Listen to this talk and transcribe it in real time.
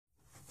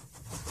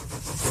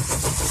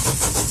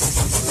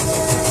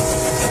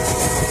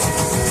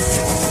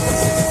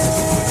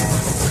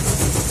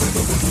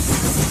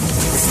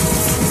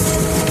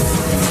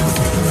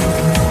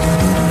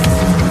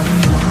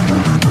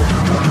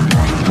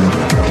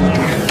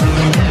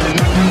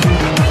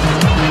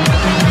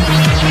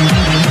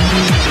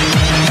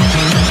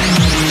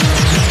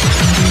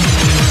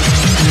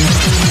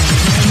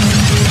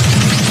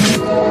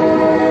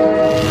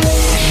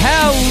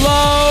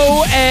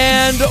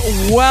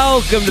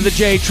Welcome to the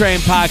J-Train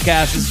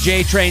Podcast. This is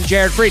J-Train,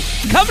 Jared Freed,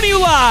 coming to you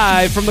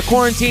live from the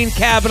quarantine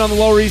cabin on the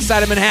Lower East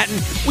Side of Manhattan.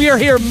 We are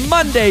here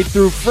Monday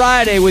through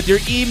Friday with your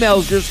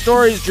emails, your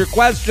stories, your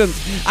questions.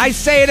 I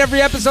say it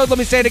every episode. Let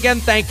me say it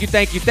again. Thank you,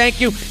 thank you, thank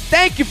you.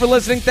 Thank you for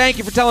listening. Thank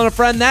you for telling a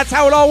friend. That's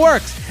how it all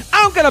works.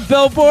 I don't got a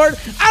billboard.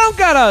 I don't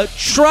got a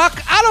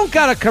truck. I don't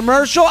got a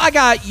commercial. I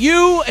got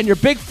you and your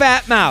big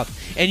fat mouth.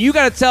 And you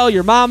got to tell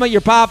your mama,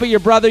 your papa, your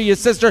brother, your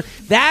sister.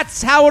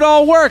 That's how it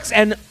all works.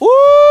 And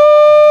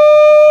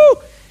ooh,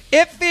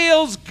 it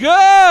feels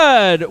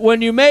good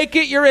when you make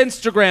it your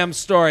Instagram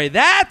story.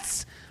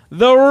 That's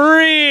the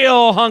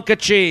real hunk of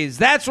cheese.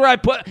 That's where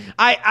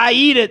I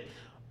eat it.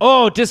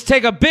 Oh, just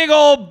take a big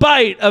old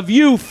bite of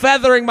you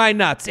feathering my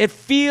nuts. It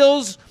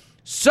feels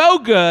so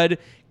good.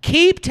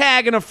 Keep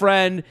tagging a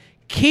friend.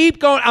 Keep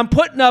going. I'm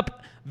putting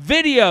up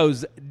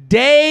videos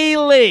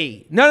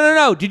daily.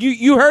 No. Did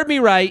you heard me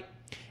right?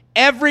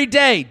 Every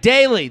day,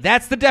 daily.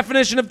 That's the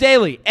definition of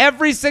daily.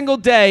 Every single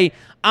day,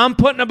 I'm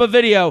putting up a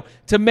video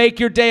to make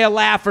your day a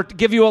laugh or to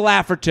give you a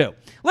laugh or two.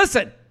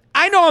 Listen,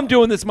 I know I'm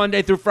doing this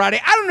Monday through Friday.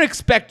 I don't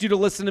expect you to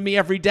listen to me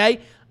every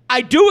day.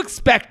 I do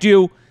expect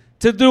you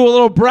to do a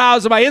little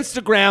browse of my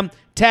Instagram,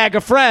 tag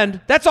a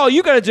friend. That's all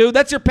you got to do.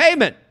 That's your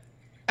payment.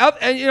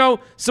 And,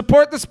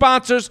 support the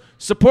sponsors,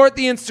 support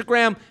the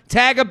Instagram,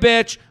 tag a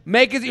bitch,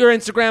 make it your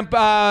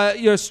Instagram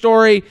your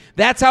story.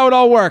 That's how it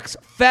all works.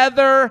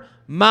 Feather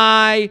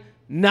my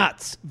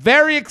nuts.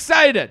 Very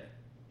excited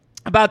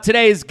about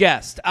today's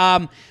guest.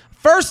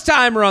 First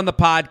timer on the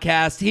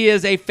podcast. He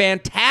is a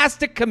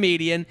fantastic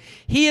comedian.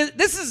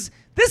 This is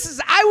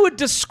I would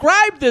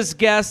describe this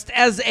guest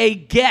as a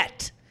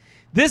get.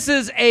 This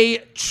is a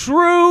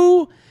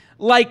true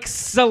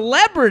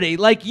celebrity.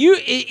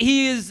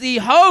 He is the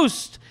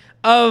host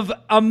of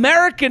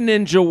American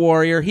Ninja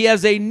Warrior. He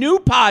has a new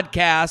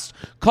podcast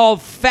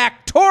called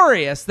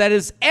Factorious that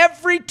is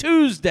every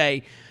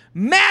Tuesday.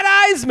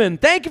 Matt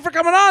Eisman, thank you for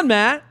coming on,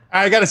 Matt.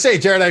 I got to say,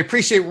 Jared, I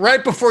appreciate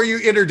right before you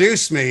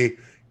introduced me,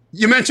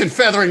 you mentioned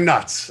feathering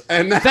nuts.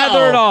 And now,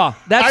 feather it all.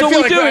 That's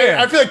what we do here.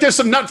 I feel like there's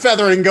some nut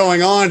feathering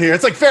going on here.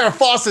 It's like Farrah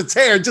Fawcett's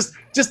hair, just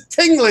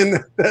tingling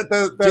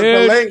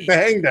the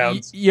hang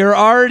downs. You're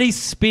already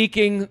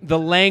speaking the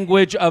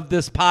language of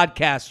this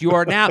podcast. You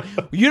are now.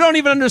 You don't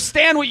even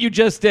understand what you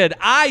just did.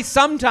 I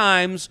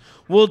sometimes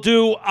will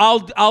do.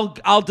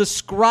 I'll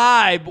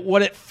describe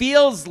what it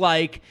feels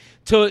like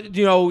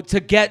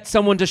to get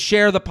someone to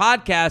share the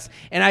podcast,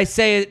 and I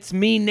say it's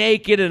me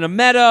naked in a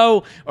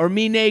meadow or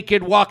me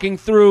naked walking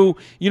through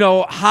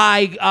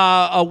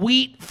a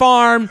wheat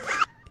farm.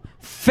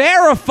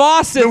 Farrah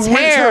Fawcett's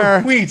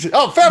hair. Wheat.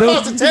 Oh, Farrah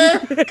Fawcett's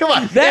hair. Come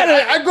on.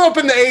 I grew up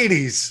in the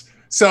 '80s,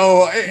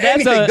 so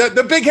anything.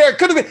 The big hair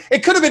could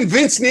have been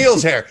Vince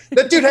Neil's hair.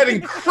 That dude had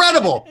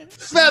incredible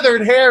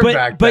feathered hair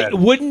back then. But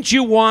wouldn't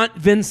you want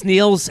Vince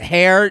Neil's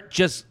hair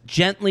just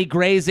gently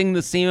grazing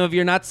the seam of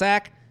your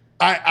nutsack?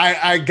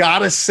 I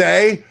gotta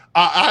say,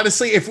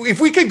 honestly, if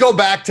we could go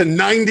back to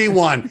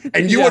 '91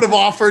 and you would have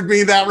offered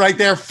me that right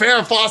there,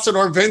 Farrah Fawcett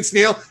or Vince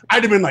Neil,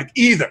 I'd have been like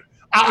either.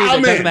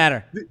 It doesn't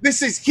matter.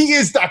 He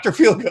is Dr.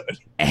 Feelgood.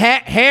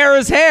 Hair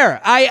is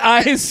hair.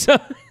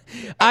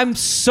 I'm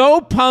so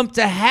pumped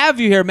to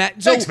have you here,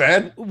 Matt. Thanks,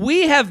 man.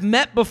 We have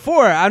met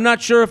before. I'm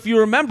not sure if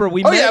you remember.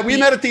 We met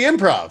at the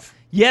Improv.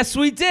 Yes,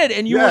 we did,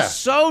 and you were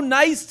so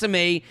nice to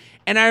me.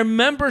 And I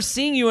remember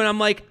seeing you, and I'm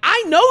like,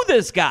 I know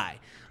this guy.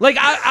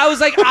 I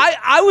was like,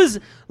 I was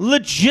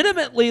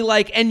legitimately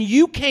and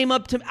you came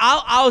up to me.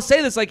 I'll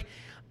say this,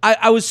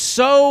 I was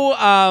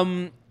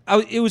so,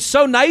 it was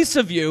so nice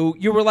of you.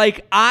 You were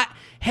like, I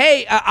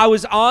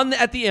was on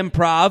at the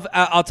Improv.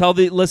 I'll tell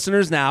the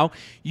listeners now.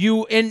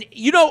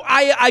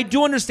 I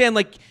do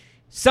understand,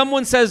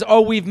 someone says,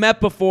 oh, we've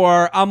met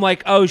before. I'm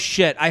like, oh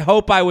shit, I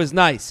hope I was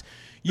nice.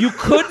 You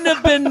couldn't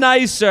have been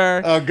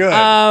nicer. Oh, good.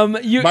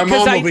 My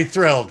mom will be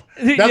thrilled.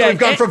 Now we've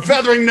gone from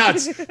feathering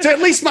nuts to at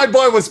least my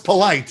boy was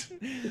polite.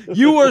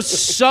 You were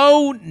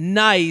so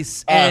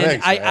nice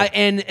and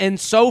thanks, and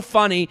so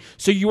funny.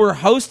 So you were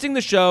hosting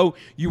the show.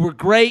 You were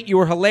great. You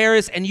were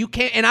hilarious. And you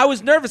can't. And I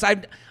was nervous. I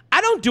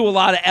don't do a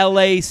lot of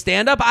LA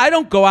stand-up. I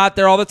don't go out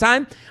there all the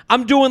time.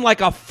 I'm doing a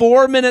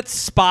 4-minute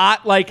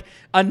spot,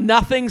 a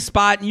nothing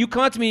spot, and you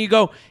come up to me and you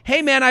go,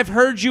 hey, man, I've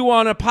heard you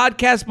on a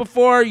podcast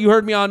before. You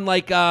heard me on,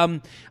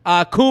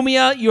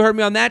 Kumia. You heard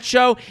me on that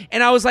show.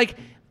 And I was like,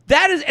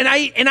 that is, and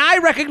I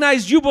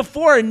recognized you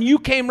before, and you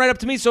came right up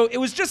to me. So it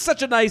was just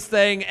such a nice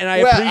thing, and I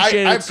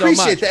appreciate it so much.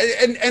 I appreciate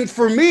that. And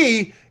for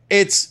me,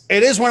 it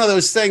is one of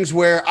those things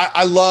where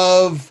I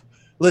love...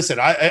 Listen,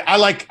 I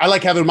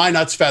like having my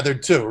nuts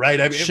feathered too,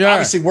 right? Sure.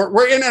 Obviously,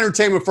 we're in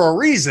entertainment for a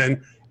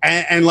reason,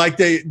 and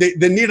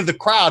the need of the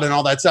crowd and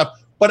all that stuff.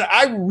 But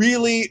I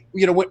really,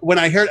 when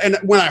I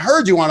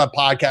heard you on a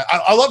podcast,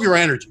 I love your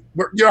energy.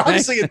 You're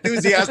obviously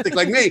enthusiastic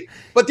like me.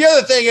 But the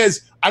other thing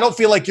is, I don't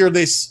feel like you're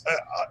this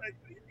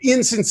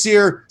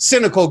insincere,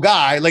 cynical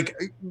guy.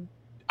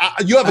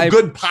 You have a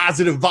good,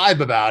 positive vibe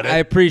about it. I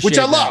appreciate which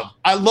I love. That.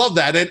 I love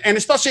that, and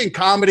especially in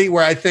comedy,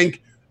 where I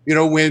think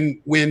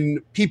when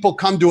people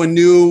come to a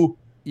new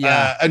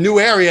a new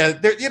area,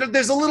 there,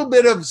 there's a little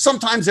bit of,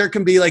 sometimes there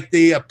can be like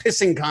the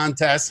pissing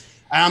contest.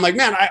 And I'm like,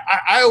 man,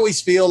 I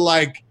always feel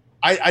like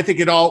I think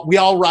we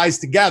all rise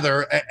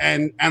together,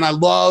 and I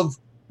love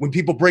when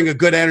people bring a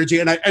good energy,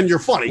 and you're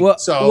funny.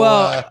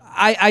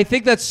 I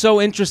think that's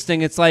so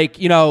interesting. It's like,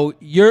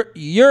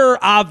 you're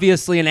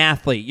obviously an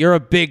athlete. You're a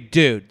big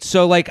dude.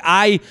 So like,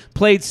 I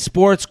played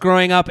sports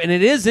growing up, and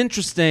it is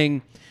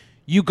interesting.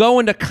 You go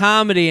into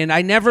comedy, and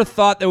I never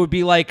thought there would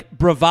be like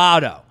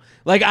bravado.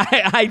 Like,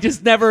 I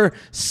just never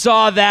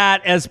saw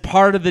that as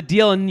part of the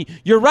deal. And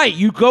you're right.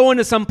 You go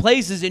into some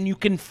places and you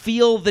can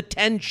feel the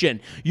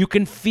tension. You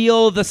can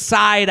feel the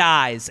side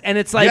eyes. And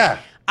it's like,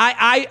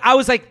 I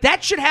was like,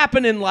 that should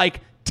happen in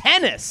like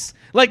tennis.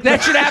 Like,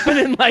 that should happen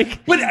in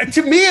like. But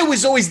to me, it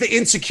was always the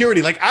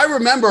insecurity. Like, I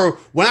remember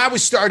when I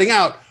was starting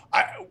out,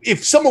 I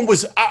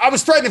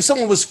was threatened if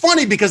someone was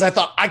funny because I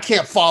thought I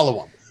can't follow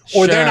them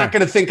or they're not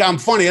going to think I'm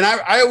funny. And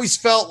I always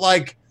felt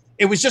like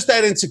it was just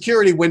that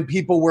insecurity when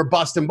people were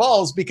busting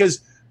balls,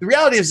 because the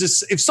reality is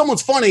this, if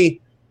someone's funny,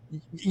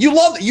 you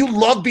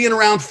love being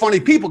around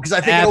funny people, because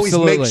I think it always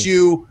makes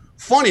you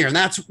funnier. And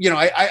that's,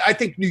 I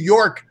think New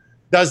York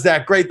does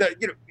that great. That,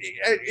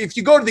 if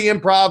you go to the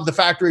Improv, the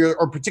Factory,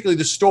 or particularly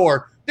the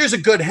Store, there's a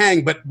good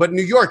hang, but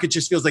New York, it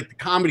just feels like the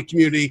comedy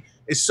community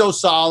is so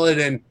solid.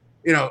 And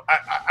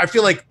I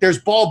feel like there's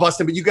ball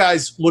busting, but you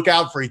guys look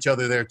out for each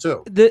other there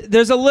too.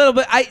 There's a little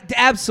bit.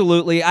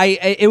 Absolutely.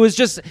 It was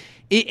just.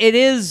 It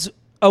is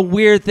a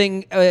weird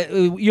thing.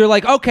 You're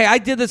like, okay, I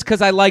did this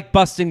because I like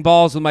busting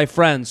balls with my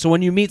friends. So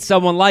when you meet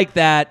someone like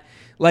that,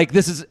 like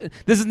this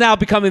is now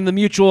becoming the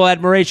mutual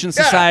admiration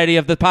society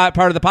of the part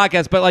of the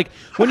podcast. But like,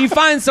 when you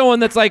find someone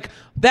that's like,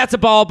 that's a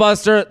ball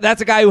buster, that's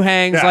a guy who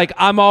hangs. Like,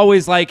 I'm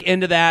always like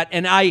into that,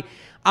 and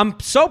I'm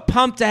so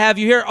pumped to have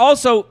you here.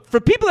 Also, for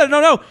people that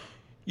don't know,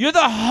 you're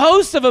the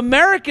host of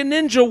American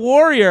Ninja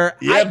Warrior.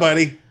 Yeah,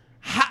 buddy.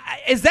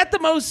 Is that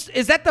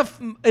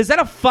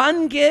a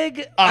fun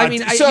gig? I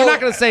mean, you're not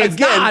going to say it's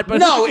not. But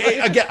no,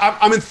 again,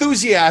 I'm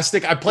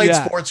enthusiastic. I played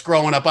sports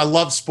growing up. I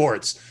love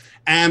sports.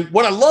 And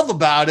what I love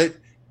about it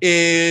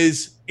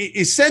is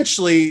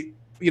essentially,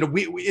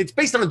 it's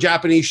based on a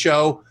Japanese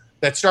show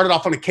that started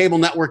off on a cable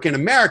network in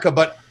America,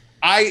 but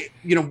I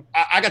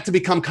got to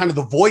become kind of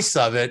the voice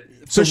of it.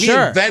 So we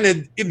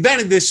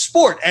invented this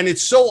sport, and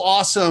it's so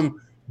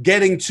awesome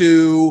getting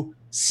to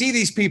see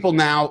these people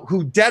now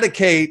who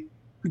dedicate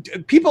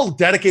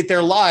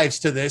their lives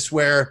to this,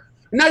 where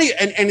and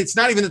it's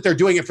not even that they're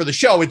doing it for the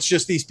show. It's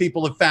just these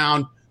people have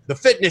found the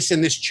fitness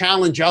in this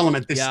challenge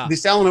element,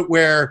 this element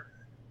where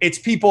it's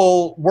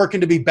people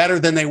working to be better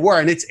than they were.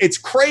 And it's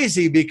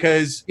crazy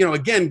because,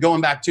 again,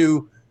 going back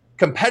to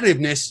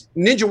competitiveness,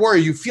 Ninja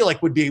Warrior, you feel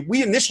like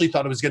we initially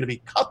thought it was going to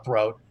be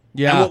cutthroat.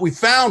 Yeah. And what we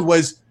found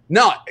was,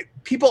 no,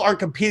 people aren't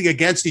competing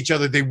against each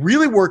other. They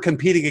really were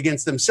competing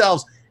against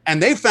themselves.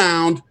 And they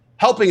found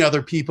helping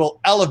other people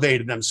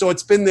elevated them. So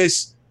it's been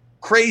this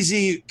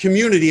crazy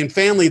community and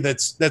family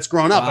that's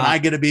grown up. Wow. And I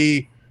get to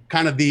be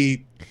kind of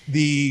the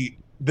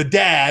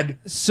dad,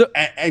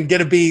 and get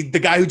to be the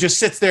guy who just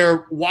sits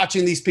there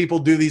watching these people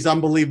do these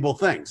unbelievable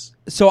things.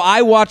 So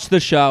I watched the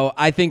show.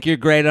 I think you're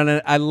great on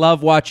it. I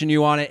love watching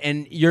you on it,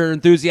 and your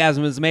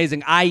enthusiasm is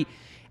amazing. I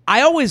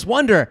always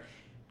wonder,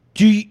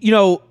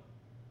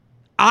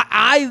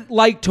 I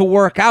like to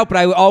work out, but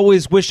I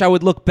always wish I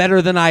would look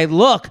better than I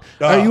look.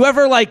 Are you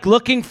ever like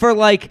looking for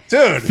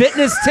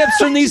fitness tips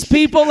from these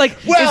people? Like,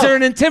 is there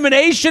an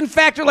intimidation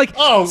factor? Like,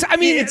 I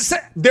mean,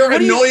 they're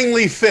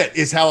annoyingly fit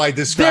is how I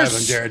describe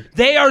them, Jared.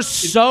 They are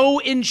so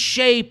in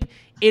shape.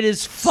 It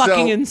is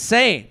fucking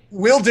insane.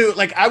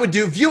 I would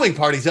do viewing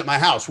parties at my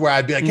house where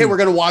I'd be like, hey, we're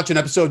going to watch an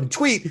episode and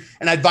tweet.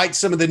 And I'd invite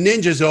some of the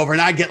ninjas over,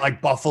 and I'd get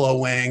like buffalo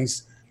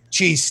wings,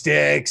 cheese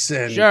sticks,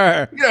 and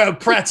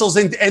pretzels,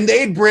 and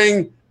they'd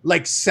bring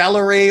like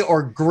celery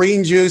or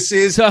green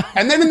juices.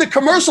 And then in the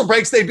commercial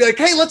breaks, they'd be like,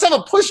 hey, let's have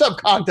a push-up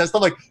contest.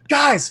 I'm like,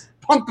 guys,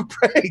 pump the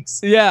brakes.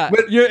 Yeah.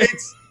 But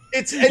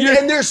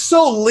and they're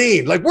so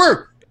lean. Like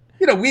we're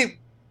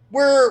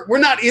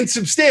not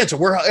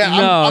insubstantial.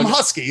 I'm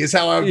husky is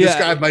how I would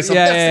describe myself.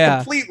 That's the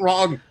complete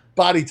wrong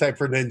body type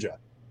for ninja.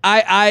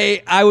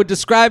 I would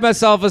describe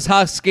myself as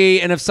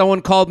husky, and if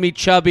someone called me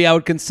chubby, I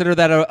would consider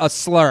that a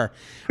slur.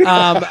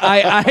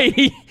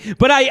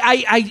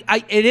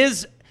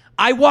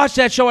 I watch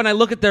that show and I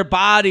look at their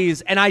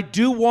bodies, and I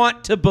do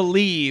want to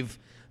believe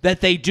that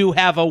they do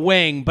have a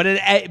wing,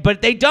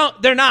 but they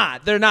don't. They're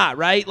not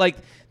right. Like,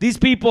 these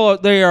people,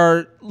 they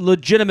are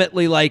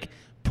legitimately like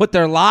put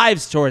their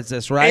lives towards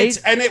this, right?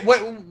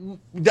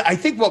 I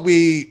think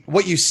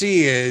what you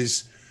see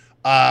is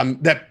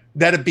that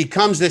it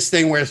becomes this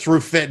thing where through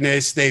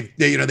fitness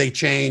they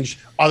change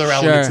other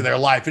elements of their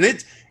life, and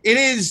it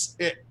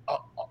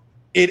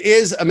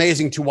is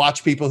amazing to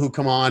watch people who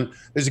come on.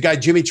 There's a guy,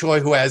 Jimmy Choi,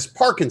 who has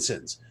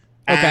Parkinson's.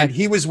 And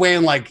he was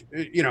weighing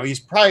he's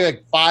probably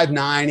like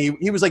 5'9".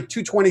 He was like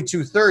 220,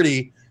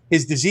 230.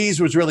 His disease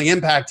was really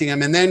impacting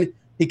him. And then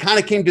he kind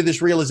of came to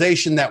this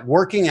realization that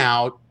working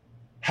out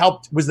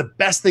was the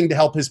best thing to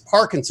help his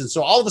Parkinson's.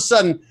 So all of a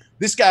sudden,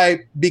 this guy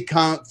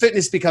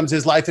fitness becomes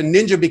his life, and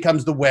Ninja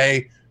becomes the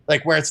way,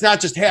 like where it's not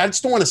just, hey, I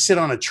just don't want to sit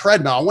on a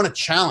treadmill. I want a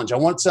challenge. I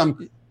want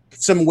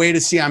some way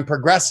to see I'm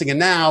progressing. And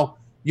now,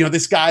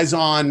 this guy's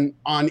on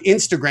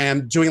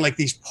Instagram doing like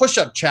these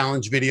push-up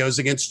challenge videos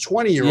against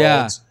 20-year-olds.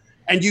 Yeah.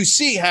 And you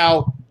see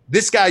how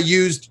this guy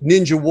used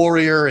Ninja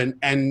Warrior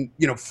and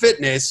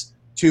fitness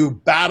to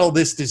battle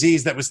this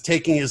disease that was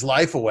taking his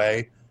life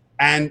away.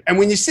 And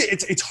when you see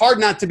it's hard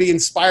not to be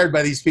inspired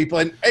by these people.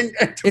 And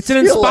it's an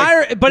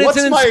inspire, like, but what's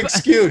it's my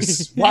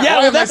excuse? Why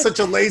am I such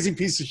a lazy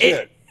piece of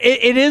shit?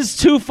 It is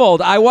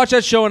twofold. I watch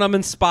that show and I'm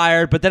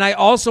inspired, but then I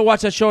also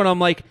watch that show and I'm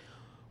like,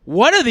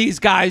 what are these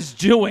guys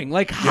doing?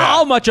 Like,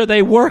 how much are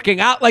they working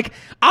out? Like,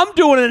 I'm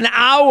doing an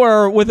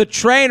hour with a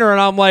trainer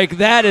and I'm like,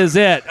 that is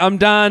it. I'm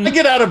done. I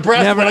get out of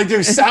breath when I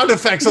do sound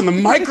effects on the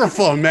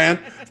microphone, man.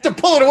 I have to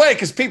pull it away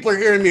because people are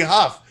hearing me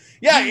huff.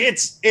 Yeah,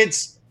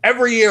 it's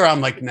every year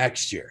I'm like,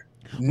 next year.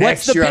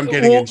 Next year I'm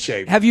getting in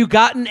shape. Have you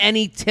gotten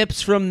any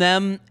tips from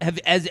them? Have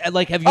you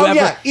ever?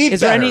 Yeah, eat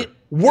better.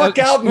 Work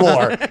out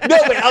more. No,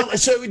 wait.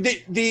 So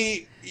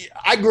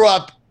I grew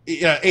up,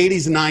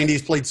 80s and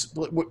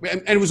 90s,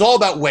 and it was all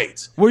about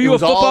weights. Were you a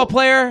football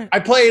player? I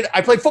played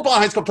football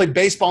in high school. Played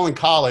baseball in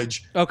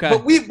college. Okay,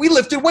 but we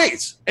lifted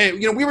weights. And,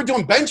 we were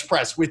doing bench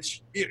press,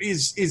 which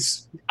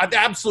is an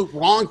absolute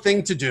wrong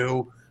thing to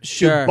do.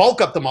 Sure. To bulk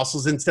up the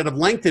muscles instead of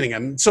lengthening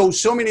them. So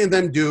many of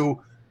them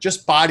do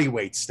just body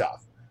weight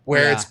stuff,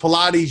 where it's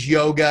Pilates,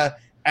 yoga.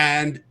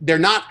 And they're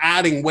not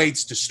adding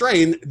weights to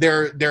strain.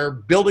 They're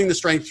building the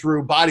strength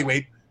through body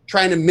weight,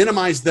 trying to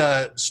minimize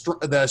the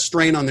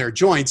strain on their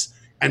joints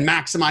and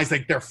maximize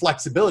like their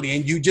flexibility.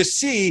 And you just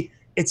see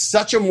it's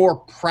such a more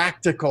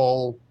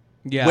practical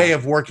way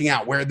of working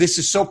out, where this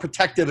is so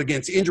protective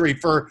against injury.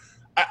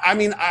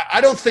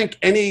 I don't think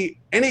any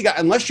guy,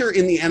 unless you're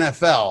in the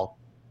NFL,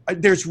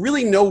 there's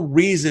really no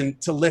reason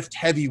to lift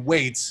heavy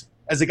weights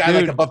as a guy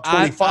like above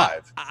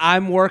 25.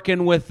 I'm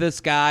working with this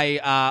guy.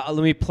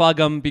 Let me plug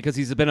him because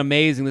he's been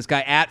amazing. This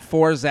guy at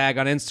Forzag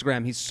on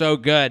Instagram. He's so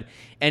good.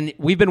 And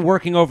we've been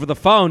working over the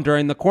phone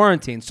during the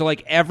quarantine. So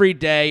like every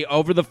day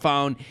over the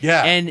phone.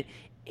 Yeah.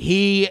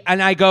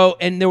 And I go,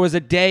 and there was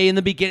a day in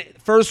the beginning,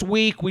 first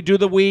week, we do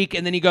the week.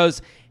 And then he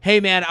goes, hey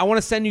man, I want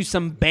to send you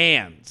some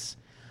bands.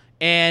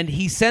 And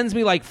he sends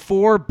me like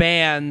 4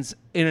 bands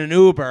in an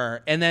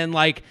Uber. And then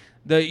like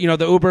the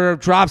Uber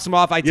drops them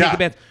off. I take the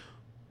bands.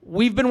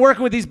 We've been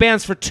working with these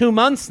bands for 2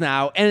 months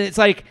now, and it's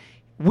like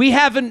we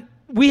haven't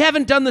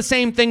done the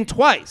same thing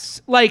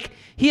twice. Like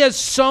he has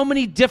so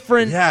many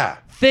different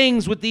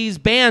things with these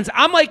bands.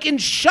 I'm like in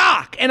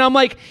shock, and I'm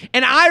like,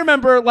 and I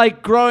remember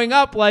like growing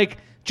up, like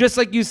just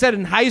like you said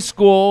in high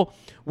school,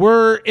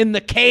 we're in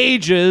the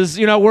cages,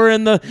 we're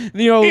in the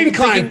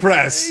incline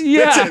press.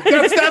 Yeah,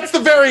 that's the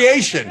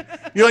variation.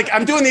 You're like,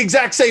 I'm doing the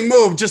exact same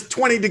move, just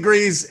 20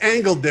 degrees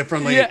angled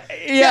differently.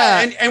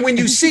 Yeah. And when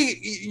you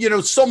see,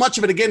 so much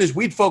of it again is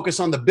we'd focus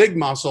on the big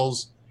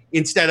muscles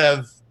instead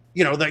of,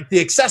 like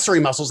the accessory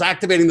muscles,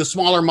 activating the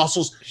smaller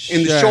muscles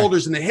in the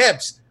shoulders and the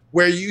hips,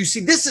 where you see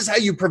this is how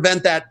you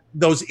prevent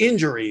those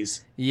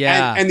injuries.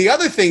 Yeah. And the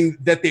other thing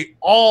that they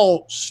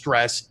all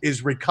stress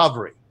is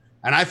recovery.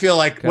 And I feel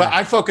like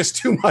I focus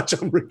too much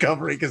on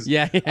recovery because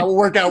I will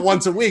work out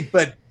once a week.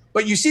 But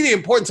you see the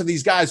importance of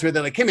these guys where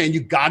they're like, hey man,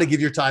 you got to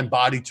give your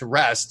body to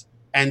rest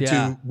and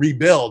to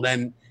rebuild,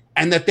 and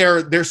that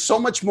there's so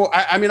much more.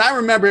 I mean, I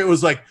remember it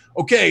was like,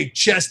 okay,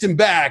 chest and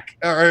back,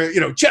 or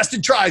chest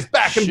and tries,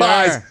 back and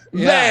bis,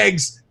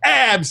 legs,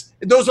 abs.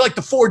 Those are like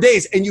the 4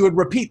 days, and you would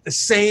repeat the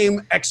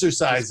same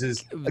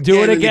exercises.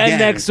 Do it again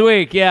next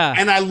week,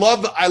 And I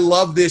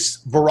love this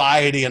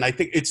variety, and I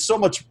think it's so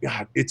much.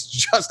 God, it's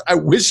just. I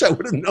wish I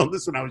would have known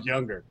this when I was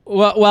younger.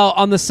 Well,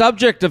 on the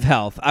subject of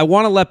health, I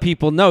want to let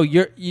people know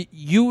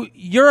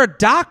you're a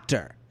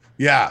doctor.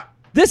 Yeah.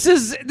 This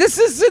is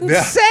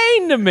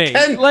insane to me.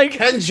 Ken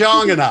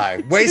Jeong and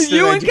I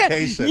wasted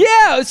education.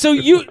 So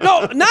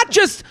not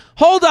just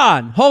hold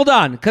on,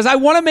 because I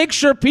want to make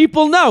sure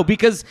people know,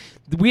 because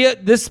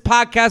this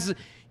podcast,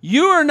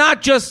 you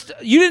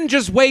didn't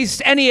just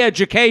waste any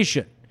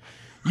education.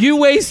 You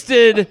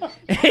wasted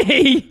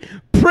a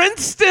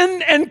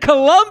Princeton and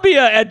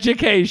Columbia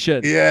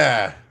education.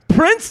 Yeah.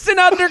 Princeton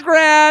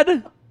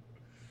undergrad,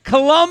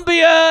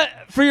 Columbia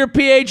for your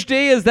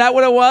PhD, is that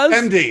what it was?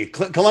 MD,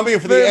 Columbia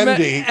for the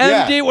MD.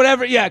 MD,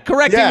 whatever. Yeah,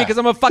 correcting me because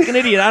I'm a fucking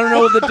idiot. I don't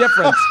know the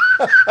difference.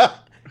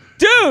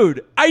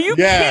 Dude, are you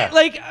kidding?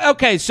 Like,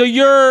 okay, so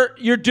you're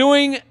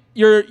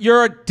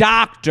a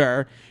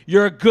doctor.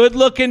 You're a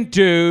good-looking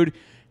dude.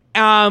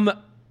 And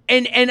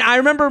I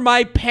remember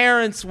my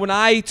parents, when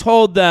I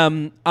told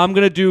them I'm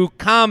going to do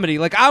comedy,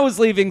 like I was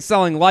leaving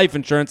selling life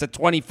insurance at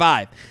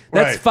 25.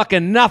 That's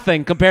fucking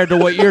nothing compared to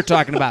what you're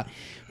talking about.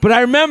 But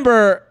I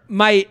remember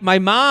my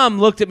mom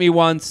looked at me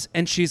once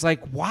and she's like,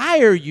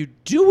 why are you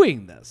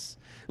doing this?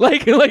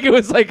 Like it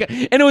was like,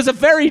 and it was a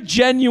very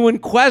genuine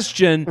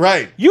question.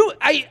 Right.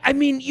 I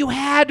mean, you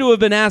had to have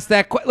been asked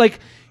that question. Like,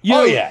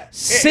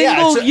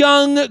 single,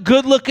 young,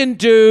 good-looking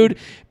dude,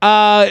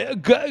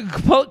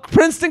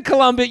 Princeton,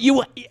 Columbia.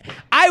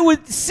 I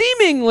would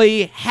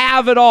seemingly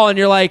have it all, and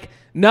you're like,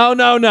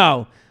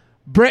 No.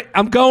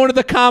 I'm going to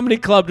the comedy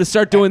club to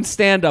start doing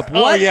stand-up.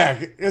 What? Oh,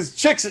 yeah. 'Cause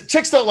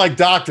chicks don't like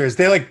doctors.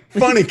 They like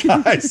funny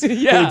guys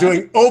who are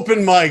doing open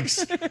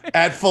mics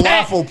at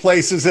falafel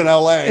places in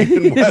L.A.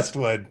 in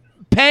Westwood.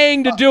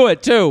 Paying to do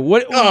it, too.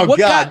 What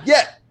God.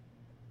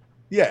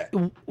 Yeah.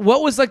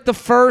 What was like the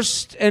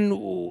first,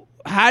 and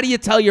how do you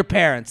tell your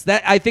parents?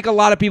 That I think a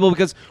lot of people,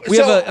 because we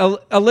have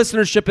a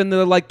listenership in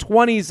the like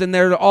 20s, and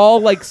they're all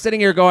like sitting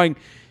here going,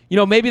 you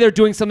know, maybe they're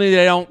doing something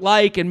they don't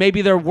like, and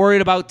maybe they're worried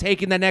about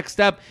taking the next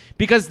step.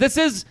 Because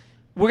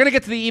we're going to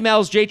get to the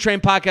emails,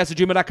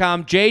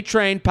 jtrainpodcast@gmail.com,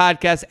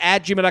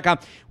 jtrainpodcast@gmail.com.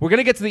 We're going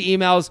to get to the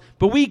emails,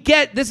 but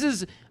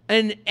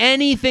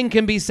anything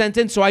can be sent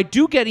in. So I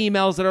do get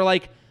emails that are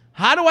like,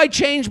 how do I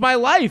change my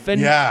life?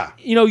 And,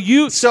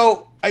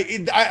 So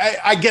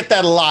I get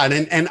that a lot.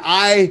 And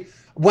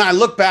when I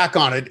look back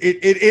on it,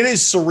 it is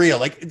surreal.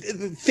 Like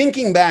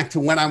thinking back to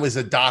when I was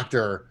a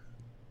doctor,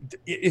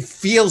 it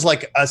feels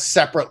like a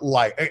separate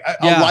life,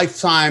 a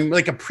lifetime,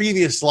 like a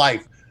previous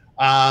life.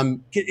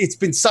 It's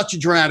been such a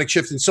dramatic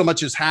shift and so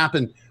much has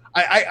happened.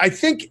 I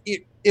think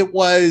it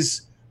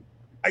was,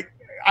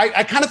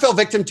 I kind of fell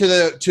victim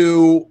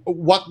to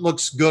what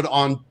looks good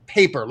on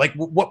paper, like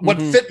what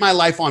fit my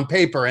life on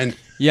paper. And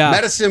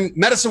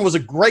medicine was a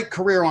great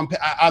career on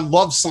paper. I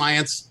love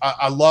science.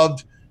 I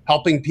loved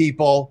helping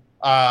people.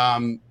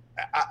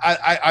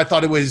 I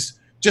thought it was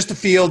just a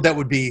field that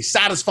would be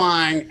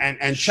satisfying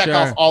and check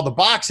off all the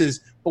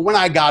boxes. But when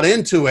I got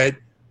into it,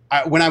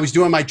 when I was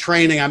doing my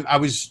training, I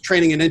was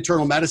training in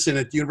internal medicine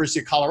at the University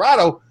of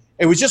Colorado.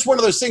 It was just one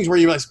of those things where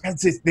you realize,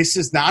 this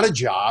is not a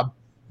job.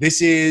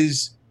 This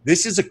is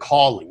a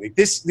calling. Like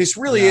this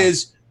really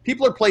is,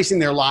 people are placing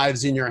their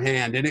lives in your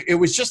hand. And it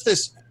was just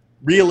this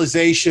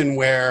realization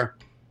where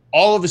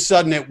all of a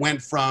sudden it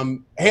went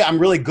from, hey, I'm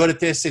really good at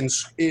this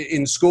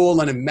in school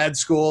and in med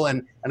school,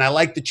 and I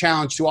like the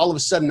challenge, to all of a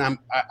sudden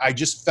I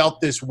just felt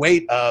this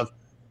weight of,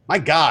 my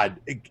God,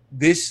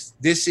 this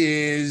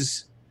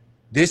is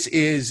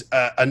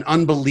an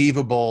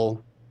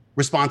unbelievable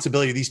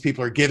responsibility these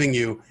people are giving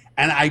you,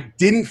 and I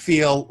didn't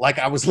feel like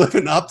I was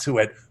living up to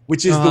it,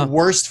 which is the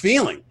worst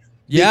feeling.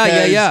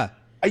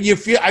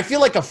 I feel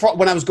like a fraud.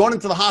 When I was going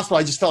into the hospital,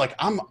 I just felt like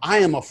I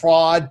am a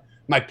fraud.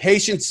 My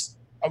patients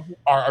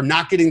are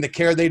not getting the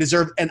care they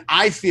deserve, and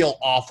I feel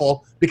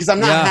awful because I'm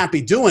not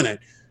happy doing it.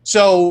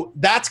 So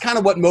that's kind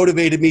of what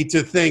motivated me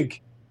to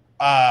think,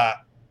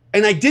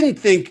 and I didn't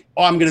think,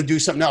 oh, I'm going to do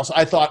something else.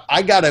 I thought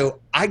I gotta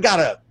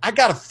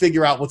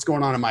figure out what's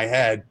going on in my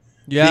head,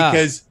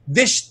 because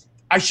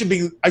I should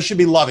be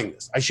loving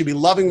this. I should be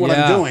loving what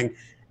I'm doing.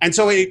 And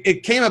so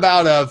it came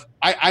about of,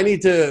 I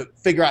need to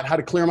figure out how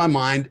to clear my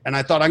mind. And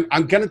I thought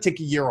I'm going to take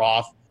a year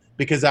off,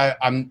 because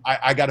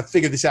I got to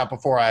figure this out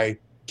before I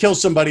kill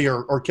somebody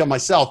or kill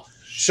myself.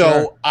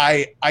 So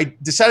I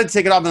decided to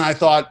take it off, and I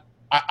thought,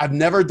 I've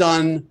never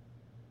done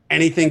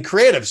anything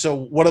creative. So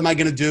what am I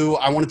going to do?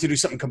 I wanted to do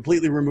something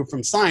completely removed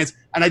from science.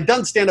 And I'd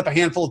done stand-up a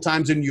handful of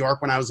times in New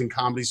York when I was in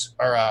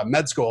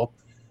med school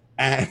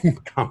and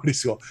comedy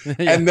school.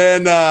 And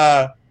then,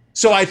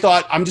 so I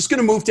thought, I'm just going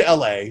to move to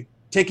LA,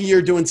 take a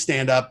year doing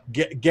stand-up,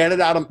 get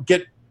it out,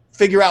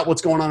 figure out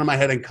what's going on in my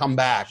head and come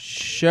back.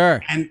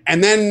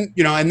 And then,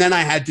 and then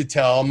I had to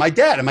tell my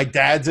dad, and my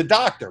dad's a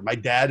doctor. My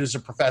dad is a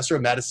professor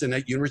of medicine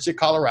at University of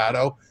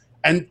Colorado.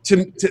 And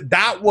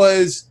that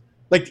was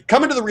like,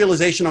 coming to the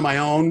realization on my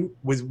own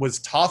was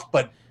tough,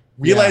 but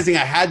realizing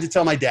I had to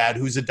tell my dad,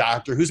 who's a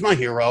doctor, who's my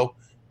hero,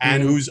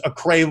 and whose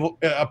approval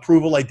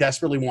I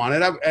desperately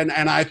wanted. And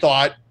I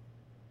thought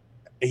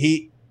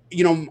I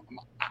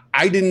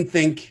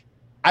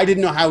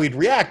didn't know how he'd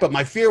react, but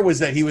my fear was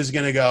that he was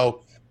going to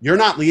go, you're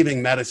not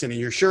leaving medicine, and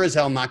you're sure as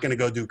hell not going to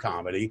go do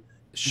comedy.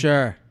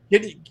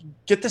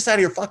 Get this out of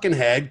your fucking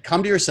head.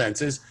 Come to your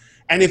senses.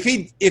 And if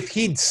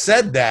he'd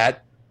said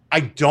that,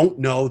 I don't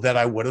know that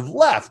I would have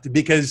left,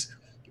 because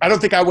I don't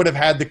think I would have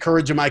had the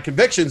courage of my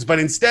convictions. But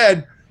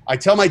instead, I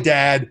tell my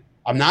dad,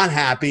 I'm not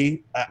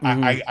happy.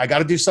 I got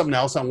to do something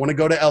else. I want to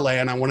go to LA,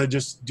 and I want to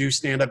just do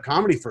stand-up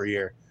comedy for a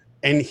year.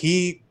 And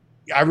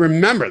I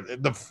remember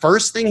the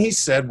first thing he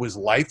said was,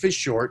 life is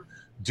short.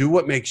 Do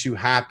what makes you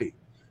happy.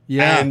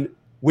 And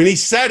when he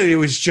said it, it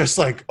was just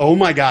like, oh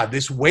my God,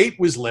 this weight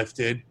was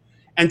lifted.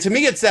 And to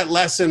me, it's that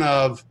lesson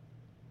of,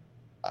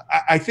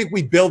 I think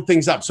we build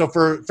things up. So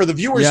for the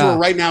viewers who are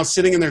right now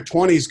sitting in their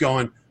 20s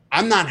going,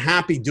 I'm not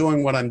happy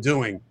doing what I'm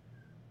doing,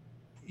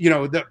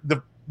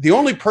 the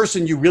only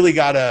person you really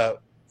got to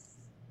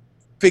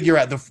figure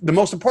out, the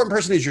most important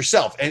person is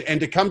yourself.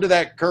 And to come to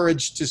that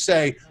courage to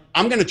say,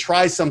 I'm going to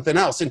try something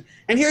else. And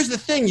here's the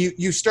thing,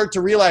 you start to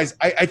realize,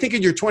 I think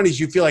in your 20s,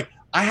 you feel like,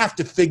 I have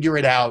to figure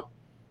it out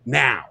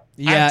now.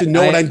 I have to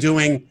know what I'm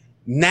doing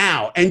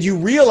now. And you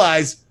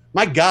realize,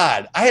 my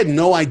God, I had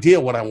no idea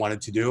what I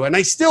wanted to do. And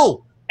I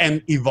still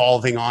am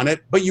evolving on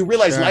it. But you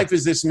realize life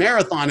is this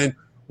marathon. And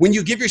when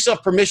you give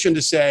yourself permission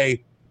to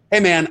say, hey,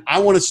 man, I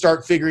want to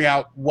start figuring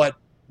out what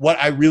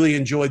I really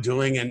enjoy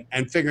doing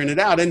and figuring it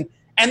out. And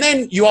And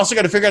then you also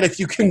got to figure out if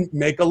you can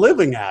make a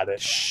living at it.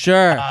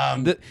 Sure.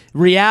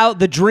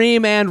 The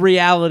dream and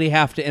reality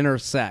have to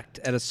intersect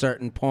at a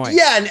certain point.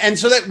 Yeah, and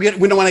so that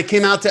when I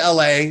came out to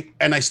LA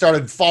and I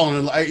started falling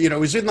in love, it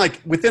was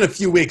within a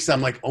few weeks,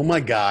 I'm like, oh my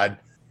God,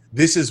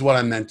 this is what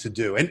I'm meant to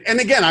do. And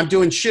again, I'm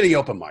doing shitty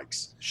open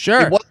mics.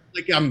 Sure. It wasn't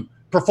like I'm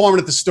performing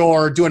at the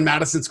store, doing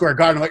Madison Square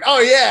Garden. I'm like,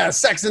 oh yeah,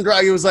 sex and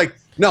drug. It was like,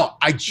 no,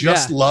 I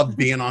just love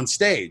being on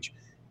stage.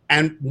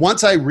 And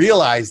once I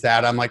realized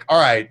that, I'm like, all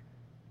right,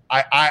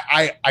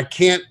 I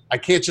can't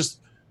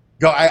just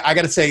go. I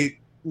got to say,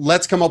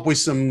 let's come up with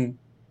some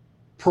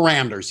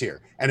parameters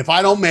here. And if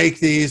I don't make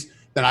these,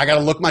 then I got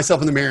to look myself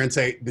in the mirror and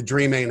say the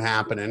dream ain't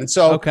happening. And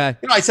so,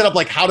 I set up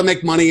like how to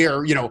make money,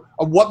 or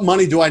what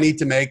money do I need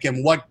to make,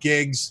 and what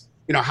gigs,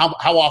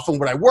 how often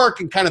would I work,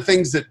 and kind of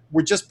things that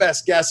were just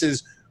best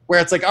guesses. Where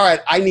it's like, all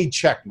right, I need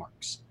check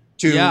marks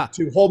to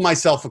hold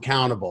myself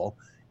accountable.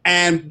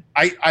 And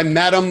I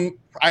met him.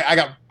 I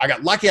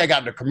got lucky. I got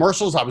into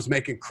commercials. I was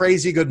making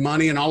crazy good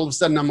money. And all of a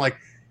sudden I'm like,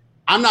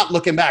 I'm not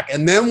looking back.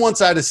 And then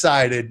once I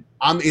decided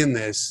I'm in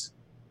this,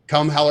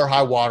 come hell or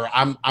high water,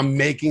 I'm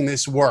making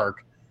this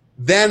work.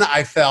 Then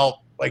I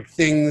felt like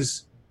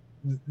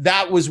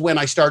that was when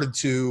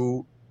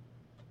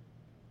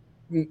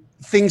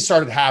things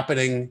started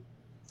happening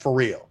for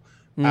real.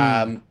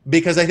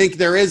 Because I think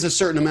there is a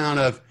certain amount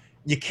of,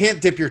 you can't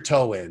dip your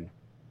toe in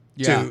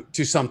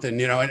to something,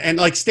 and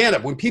like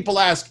stand-up. When people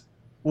ask,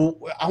 well,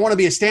 I want to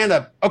be a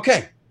stand-up.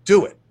 Okay,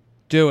 do it.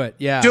 Do it.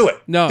 Yeah. Do it.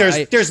 No,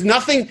 there's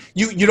nothing,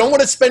 you don't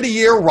want to spend a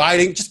year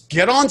writing. Just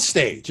get on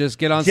stage.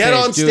 Get on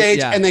stage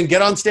and then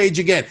get on stage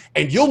again.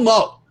 And you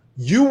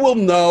will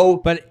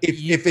know but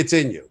if it's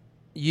in you.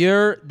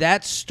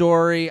 That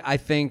story, I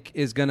think,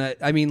 is gonna,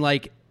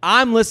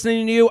 I'm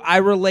listening to you. I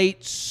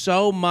relate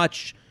so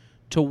much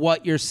to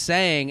what you're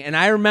saying. And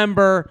I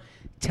remember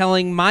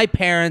telling my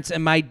parents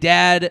and my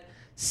dad,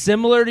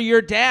 similar to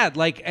your dad,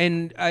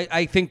 and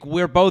I think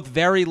we're both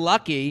very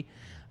lucky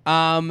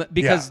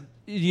because,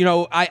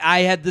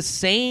 I had the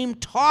same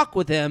talk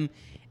with him,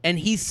 and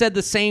he said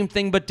the same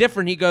thing but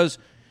different. He goes,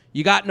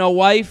 you got no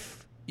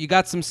wife, you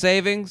got some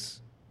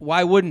savings,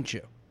 why wouldn't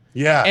you?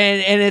 Yeah.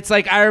 And it's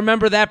like, I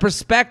remember that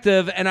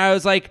perspective, and I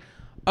was like,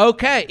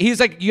 okay. He's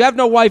like, you have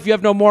no wife, you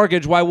have no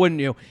mortgage, why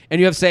wouldn't you? And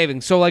you have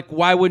savings, so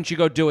why wouldn't you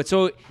go do it?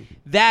 So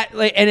that,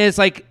 and it's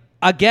like,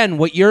 again,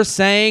 what you're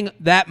saying,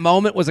 that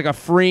moment was like a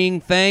freeing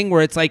thing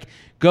where it's like,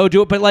 go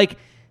do it. But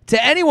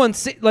to anyone,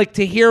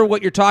 to hear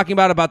what you're talking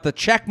about the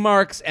check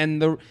marks and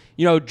the,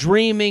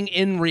 dreaming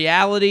in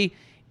reality,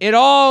 it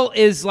all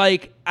is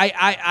like,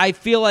 I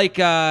feel like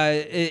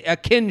a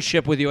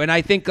kinship with you. And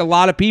I think a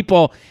lot of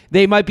people,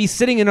 they might be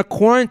sitting in a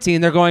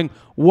quarantine. They're going,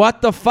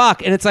 what the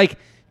fuck? And it's like,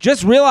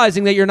 just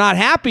realizing that you're not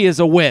happy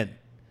is a win.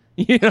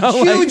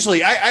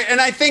 Hugely.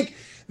 I think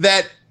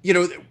that,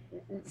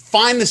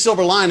 find the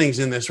silver linings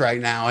in this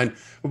right now. And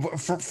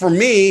for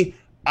me,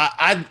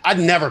 I'd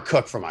never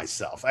cook for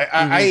myself.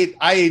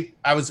 I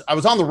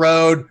was on the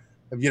road,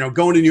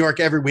 going to New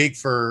York every week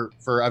for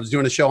I was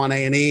doing a show on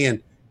A&E,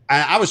 and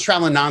I was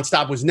traveling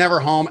nonstop, was never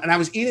home, and I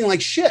was eating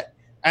like shit.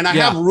 And I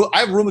have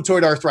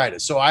rheumatoid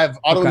arthritis, so I have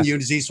autoimmune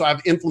disease, so I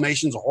have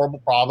inflammation is a horrible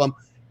problem.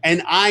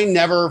 And I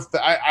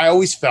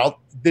always felt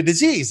the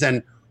disease.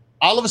 And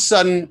all of a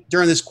sudden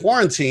during this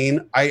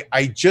quarantine, I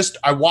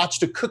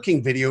watched a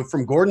cooking video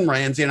from Gordon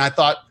Ramsay, and I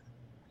thought,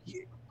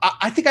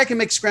 I think I can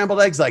make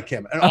scrambled eggs like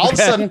him. And all of a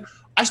sudden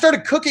I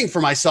started cooking for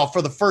myself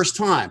for the first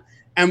time.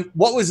 And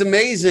what was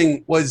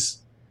amazing was,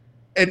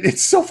 and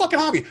it's so fucking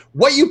obvious,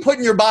 what you put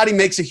in your body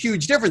makes a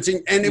huge difference.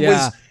 And it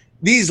was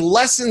these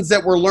lessons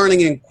that we're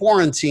learning in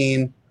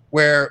quarantine,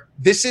 where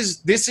this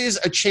is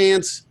a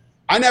chance.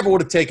 I never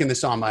would have taken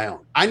this on my own.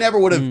 I never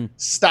would have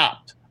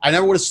stopped. I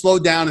never would have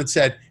slowed down and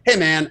said, hey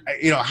man,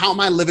 how am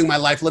I living my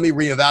life? Let me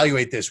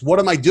reevaluate this. What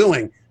am I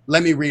doing?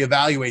 Let me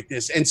reevaluate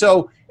this. And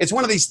so it's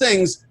one of these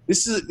things.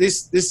 This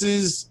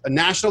is a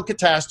national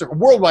catastrophe, a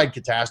worldwide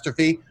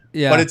catastrophe.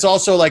 Yeah. But it's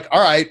also like,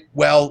 all right,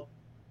 well,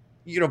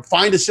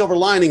 find a silver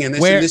lining in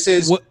this. And this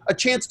is a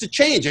chance to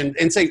change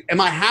and say,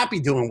 am I happy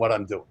doing what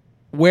I'm doing?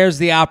 Where's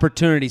the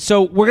opportunity?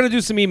 So we're going to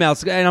do some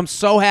emails, and I'm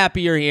so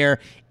happy you're here.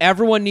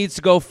 Everyone needs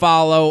to go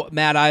follow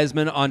Matt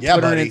Eisman on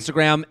Twitter and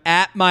Instagram,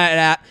 at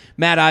Matt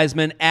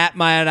Eisman, at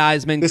Matt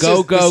Eisman. This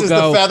is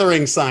the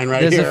feathering sign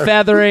right here. There's a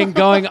feathering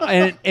going,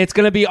 and it's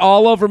going to be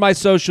all over my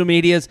social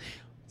medias.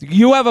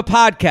 You have a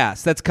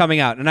podcast that's coming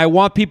out, and I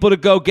want people to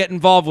go get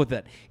involved with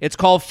it. It's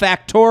called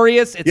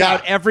Factorious. It's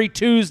out every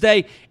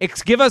Tuesday.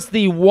 Give us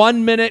the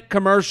 1-minute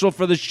commercial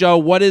for the show.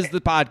 What is the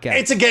podcast?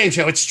 It's a game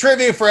show. It's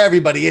trivia for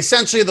everybody.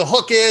 Essentially, the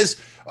hook is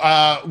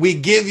we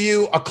give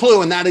you a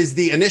clue, and that is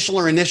the initial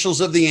or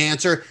initials of the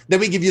answer. Then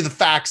we give you the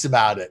facts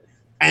about it.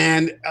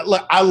 And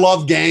look, I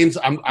love games.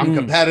 I'm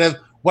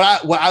competitive.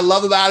 What I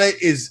love about it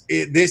is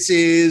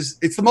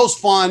it's the most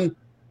fun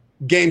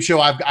game show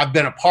I've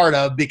been a part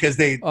of, because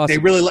they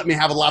really let me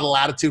have a lot of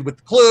latitude with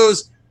the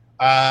clues.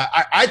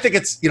 I think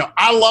it's,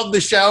 I love the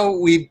show.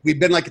 We've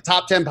been like a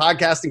top 10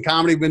 podcast in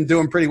comedy. We've been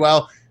doing pretty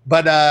well,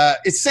 but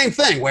it's the same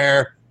thing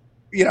where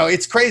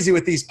it's crazy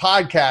with these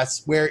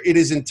podcasts where it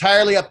is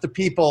entirely up to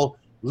people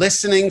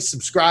listening,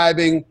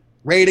 subscribing,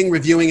 rating,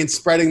 reviewing, and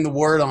spreading the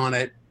word on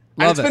it.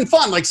 And it's been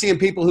fun, like seeing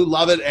people who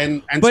love it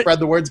and spread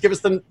the words, give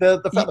us the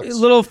feathers. A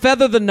little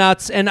feather the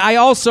nuts. And I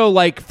also,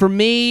 like, for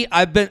me,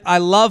 I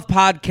love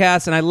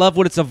podcasts and I love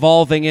what it's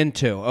evolving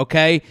into,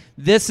 okay?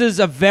 This is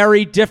a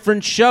very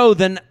different show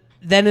than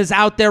is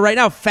out there right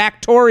now.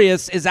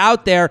 Factorious is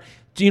out there.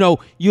 You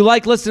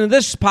like listening to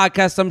this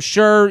podcast, I'm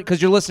sure,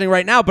 because you're listening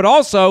right now, but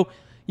also,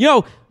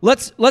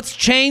 let's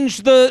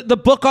change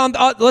the book on.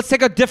 Let's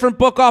take a different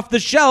book off the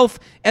shelf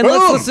and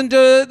let's listen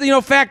to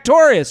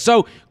Factorious.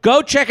 So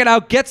go check it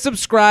out. Get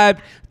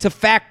subscribed to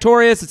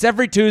Factorious. It's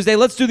every Tuesday.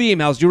 Let's do the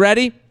emails. You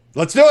ready?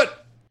 Let's do it.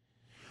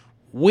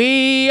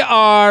 We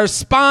are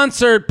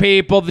sponsored,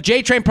 people. The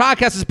J-Train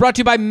podcast is brought to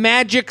you by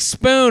Magic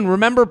Spoon.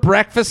 Remember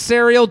breakfast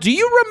cereal? Do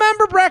you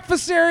remember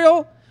breakfast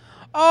cereal?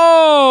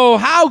 Oh,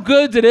 how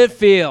good did it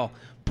feel?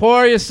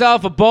 Pour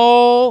yourself a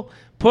bowl.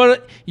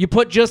 You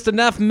put just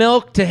enough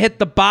milk to hit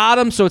the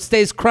bottom so it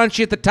stays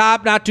crunchy at the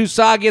top, not too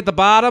soggy at the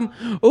bottom.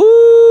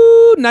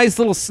 Ooh, nice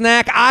little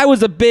snack. I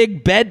was a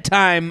big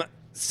bedtime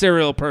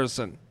cereal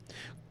person.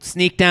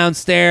 Sneak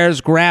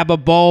downstairs, grab a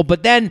bowl,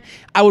 but then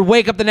I would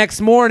wake up the next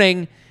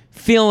morning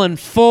feeling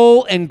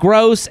full and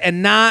gross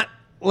and not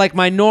like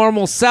my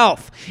normal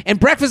self. And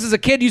breakfast as a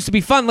kid used to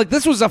be fun. Like,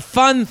 this was a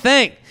fun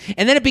thing.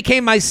 And then it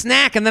became my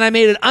snack, and then I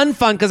made it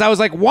unfun because I was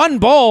like, one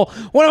bowl?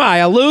 What am I,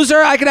 a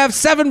loser? I could have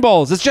 7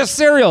 bowls. It's just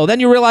cereal. Then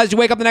you realize you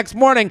wake up the next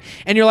morning,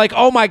 and you're like,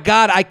 oh my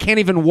God, I can't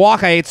even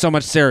walk. I ate so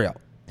much cereal.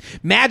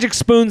 Magic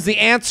Spoon's the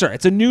answer.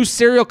 It's a new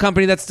cereal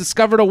company that's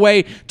discovered a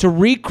way to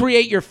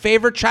recreate your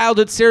favorite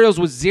childhood cereals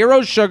with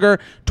 0 sugar,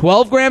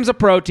 12 grams of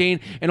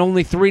protein, and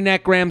only 3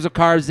 net grams of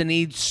carbs in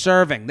each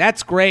serving.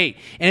 That's great.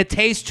 And it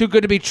tastes too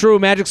good to be true.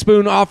 Magic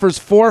Spoon offers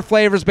 4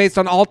 flavors based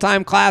on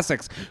all-time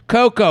classics: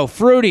 cocoa,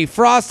 fruity,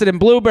 frosted,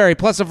 and blueberry,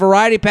 plus a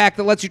variety pack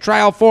that lets you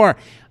try all 4.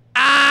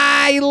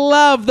 I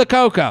love the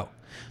cocoa.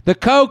 The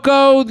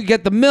cocoa, you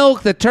get the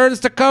milk that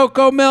turns to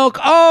cocoa milk.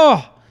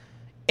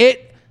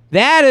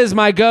 That is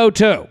my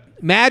go-to.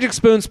 Magic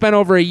Spoon spent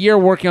over a year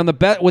working on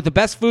with the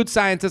best food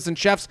scientists and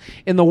chefs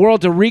in the world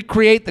to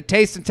recreate the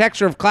taste and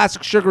texture of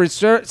classic sugary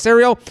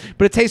cereal,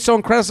 but it tastes so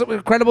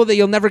incredible that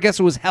you'll never guess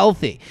it was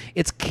healthy.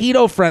 It's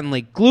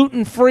keto-friendly,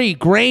 gluten-free,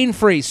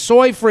 grain-free,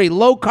 soy-free,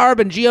 low-carb,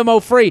 and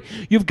GMO-free.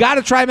 You've got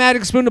to try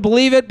Magic Spoon to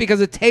believe it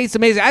because it tastes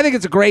amazing. I think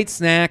it's a great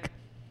snack.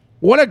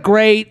 What a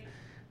great,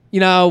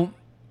 you had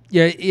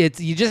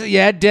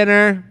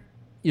dinner,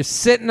 you're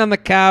sitting on the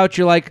couch,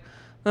 you're like,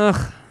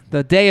 ugh,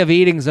 the day of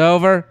eating's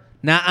over.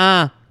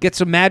 Nuh-uh. Get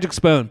some Magic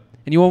Spoon,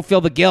 and you won't feel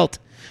the guilt.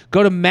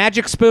 Go to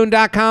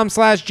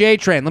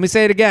magicspoon.com/JTrain. Let me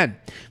say it again.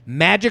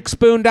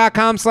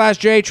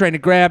 magicspoon.com/JTrain to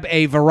grab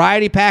a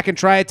variety pack and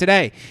try it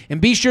today.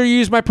 And be sure you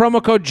use my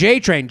promo code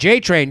JTrain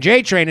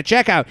at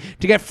checkout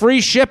to get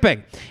free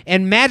shipping.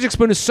 And Magic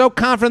Spoon is so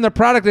confident their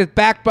product is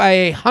backed by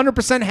a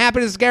 100%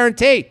 happiness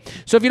guarantee.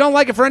 So if you don't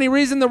like it for any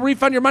reason, they'll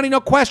refund your money,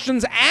 no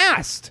questions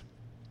asked.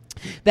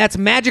 That's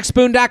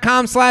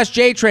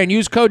magicspoon.com/JTrain.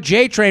 Use code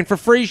JTrain for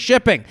free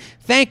shipping.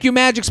 Thank you,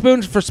 Magic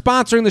Spoon, for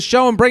sponsoring the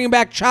show and bringing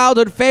back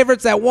childhood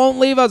favorites that won't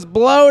leave us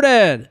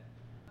bloated.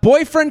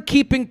 Boyfriend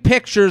keeping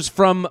pictures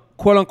from,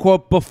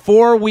 quote-unquote,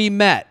 before we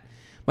met.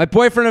 My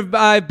boyfriend and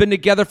I have been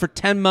together for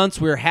 10 months.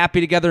 We are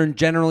happy together and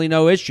generally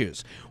no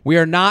issues. We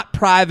are not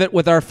private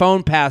with our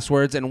phone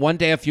passwords, and one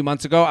day a few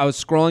months ago, I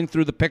was scrolling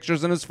through the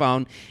pictures on his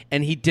phone,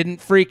 and he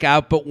didn't freak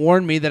out but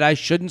warned me that I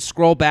shouldn't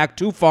scroll back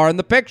too far in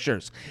the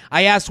pictures.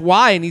 I asked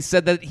why, and he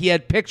said that he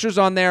had pictures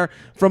on there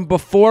from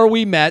before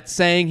we met,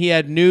 saying he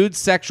had nude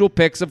sexual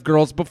pics of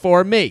girls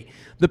before me.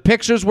 The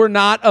pictures were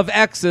not of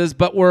exes,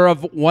 but were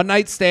of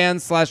one-night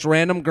stands /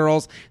 random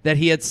girls that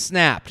he had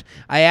snapped.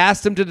 I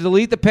asked him to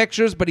delete the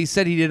pictures, but he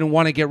said he didn't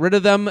want to get rid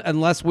of them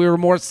unless we were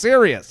more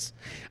serious.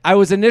 I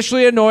was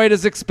initially annoyed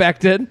as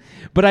expected,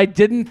 but I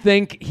didn't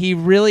think he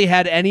really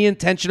had any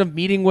intention of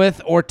meeting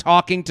with or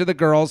talking to the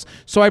girls,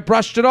 so I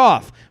brushed it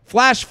off.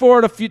 Flash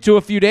forward to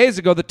a few days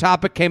ago, the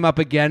topic came up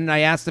again, and I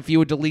asked if he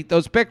would delete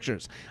those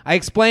pictures. I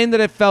explained that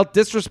it felt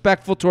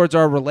disrespectful towards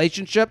our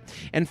relationship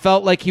and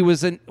felt like he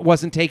wasn't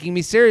taking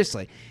me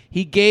seriously.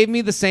 He gave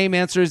me the same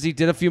answer as he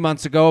did a few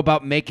months ago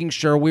about making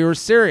sure we were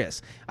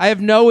serious. I have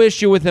no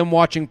issue with him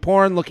watching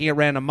porn, looking at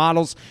random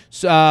models'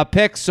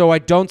 pics, so I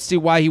don't see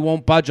why he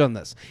won't budge on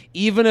this.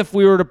 Even if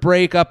we were to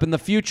break up in the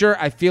future,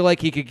 I feel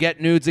like he could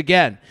get nudes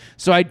again.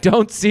 So I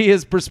don't see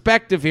his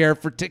perspective here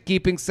for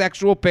keeping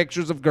sexual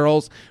pictures of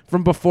girls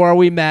from before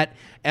we met.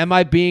 Am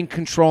I being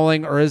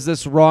controlling, or is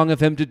this wrong of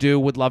him to do?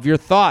 Would love your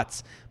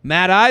thoughts.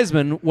 Matt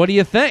Eisman, what do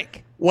you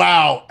think?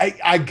 Wow.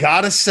 I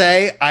gotta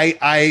say,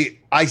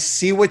 I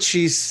see what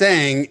she's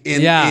saying.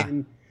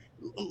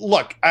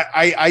 Look,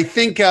 I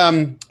think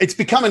it's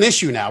become an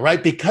issue now,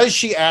 right? Because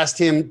she asked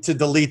him to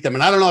delete them.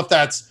 And I don't know if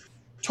that's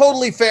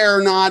totally fair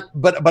or not,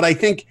 but I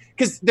think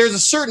because there's a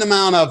certain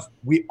amount of,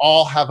 we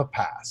all have a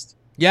past.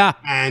 Yeah.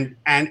 And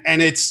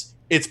it's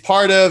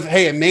part of,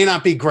 hey, it may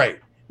not be great.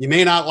 You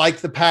may not like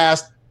the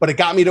past, but it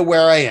got me to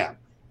where I am.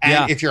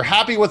 And if you're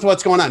happy with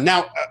what's going on.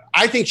 Now,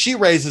 I think she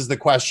raises the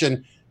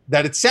question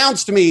that it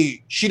sounds to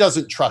me she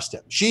doesn't trust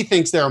him. She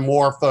thinks there are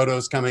more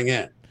photos coming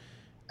in.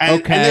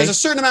 And there's a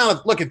certain amount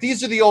of, look, if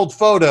these are the old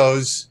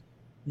photos,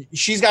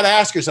 she's got to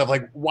ask herself,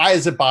 like, why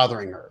is it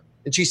bothering her?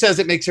 And she says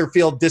it makes her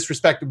feel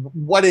disrespected.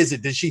 What is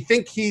it? Does she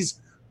think he's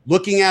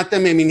looking at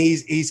them? I mean,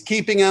 he's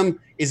keeping them.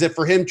 Is it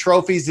for him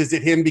trophies? Is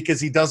it him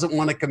because he doesn't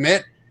want to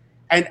commit?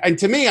 And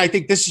to me, I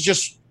think this is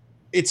just,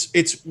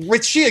 it's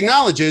which she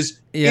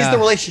acknowledges, is the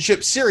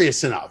relationship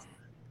serious enough?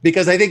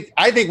 Because I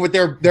think what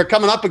they're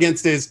coming up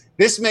against is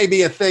this may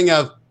be a thing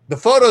of the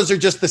photos are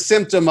just the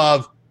symptom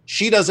of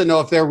she doesn't know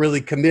if they're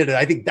really committed.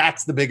 I think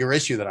that's the bigger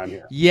issue that I'm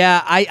hearing.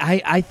 Yeah,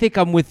 I think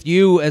I'm with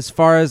you as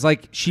far as,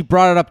 like, she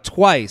brought it up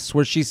twice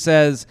where she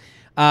says,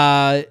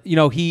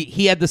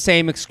 he had the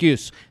same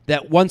excuse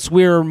that once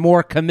we're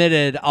more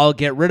committed, I'll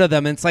get rid of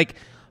them. And it's like,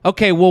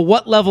 okay, well,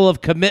 what level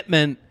of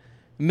commitment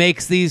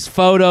makes these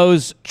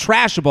photos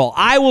trashable?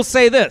 I will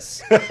say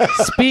this.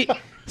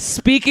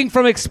 Speaking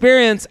from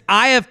experience,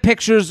 I have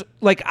pictures,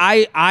 like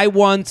I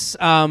once,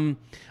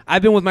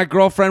 I've been with my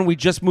girlfriend. We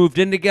just moved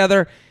in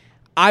together.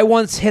 I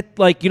once hit,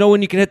 like,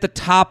 when you can hit the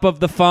top of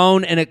the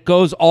phone and it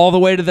goes all the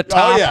way to the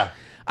top. Oh, yeah.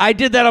 I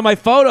did that on my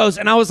photos,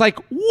 and I was like,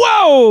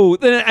 whoa.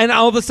 And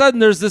all of a sudden,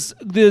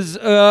 there's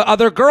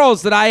other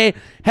girls that I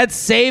had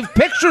saved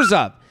pictures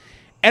of.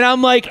 And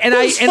I'm like,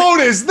 whose phone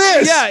is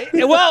this?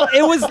 Yeah, well,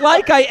 it was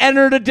like I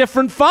entered a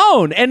different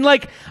phone. And,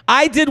 like,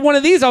 I did one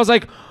of these. I was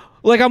like,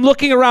 I'm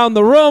looking around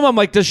the room. I'm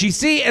like, does she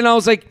see? And I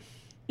was like,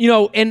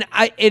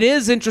 it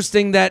is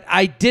interesting that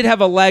I did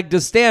have a leg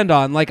to stand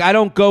on. Like, I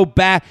don't go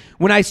back.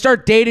 When I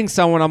start dating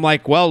someone, I'm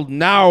like, well,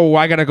 now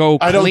I got to go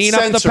clean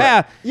up the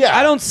path. Yeah.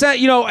 I don't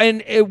say,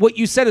 and what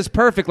you said is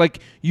perfect. Like,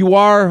 you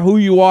are who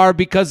you are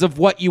because of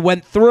what you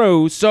went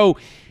through. So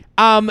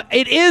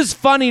it is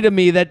funny to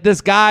me that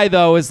this guy,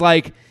 though, is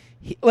like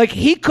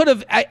he could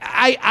have,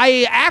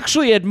 I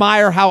actually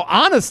admire how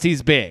honest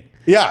he's being.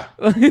 Yeah.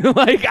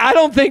 Like, I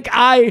don't think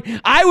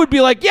I would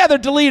be like, yeah, they're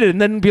deleted, and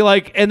then be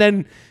like, and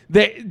then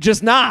they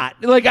just not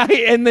like,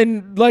 and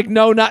then like,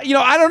 no, not,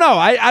 I don't know.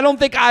 I don't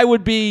think I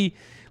would be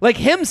like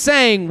him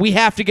saying we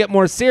have to get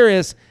more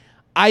serious.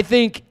 I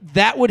think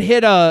that would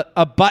hit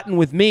a button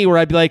with me where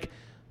I'd be like,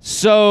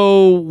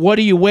 so what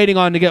are you waiting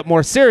on to get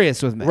more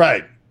serious with me?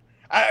 Right.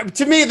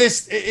 To me,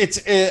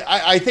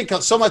 I think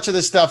so much of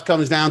this stuff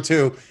comes down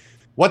to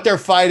what they're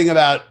fighting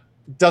about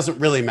doesn't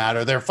really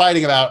matter. They're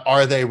fighting about,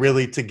 are they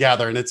really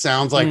together? And it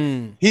sounds like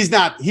he's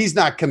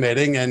not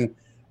committing. And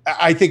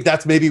I think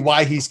that's maybe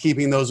why he's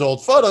keeping those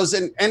old photos.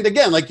 And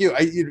again, like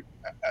you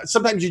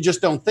sometimes you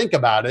just don't think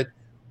about it.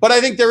 But I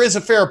think there is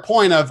a fair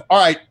point of, all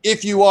right,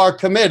 if you are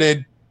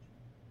committed,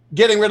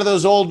 getting rid of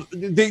those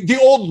the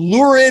old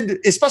lurid,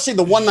 especially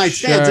the one night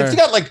stands. If you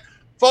got like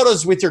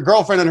photos with your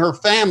girlfriend and her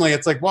family,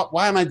 it's like,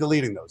 why am I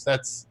deleting those?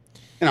 That's,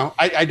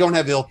 I don't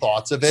have ill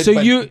thoughts of it. So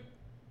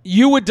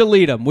you would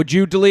delete them. Would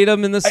you delete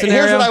them in this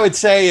scenario? Here's what I would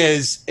say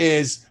is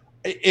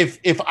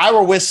if I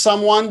were with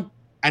someone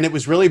and it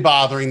was really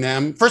bothering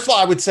them, first of all,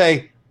 I would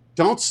say,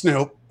 don't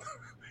snoop.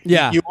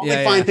 Yeah. You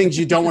only find things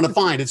you don't want to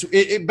find.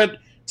 But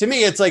to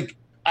me, it's like,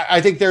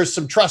 I think there's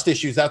some trust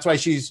issues. That's why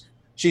she's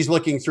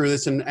looking through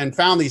this and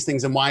found these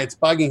things and why it's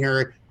bugging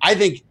her. I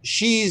think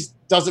she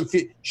doesn't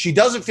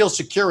feel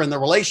secure in the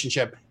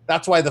relationship.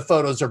 That's why the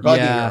photos are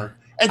bugging her.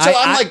 And so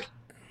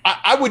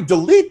I would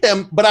delete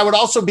them, but I would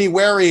also be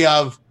wary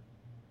of,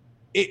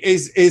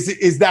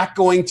 is that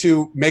going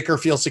to make her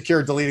feel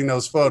secure deleting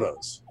those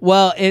photos?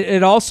 Well,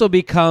 it also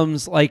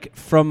becomes like,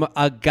 from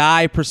a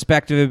guy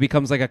perspective, it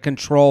becomes like a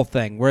control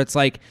thing where it's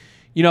like,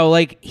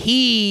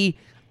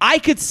 I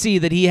could see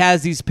that he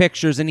has these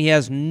pictures and he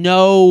has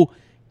no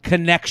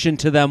connection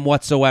to them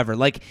whatsoever.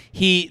 Like,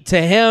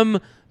 to him,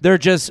 they're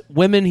just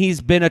women he's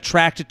been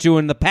attracted to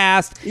in the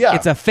past. Yeah.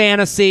 It's a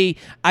fantasy.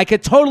 I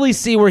could totally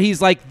see where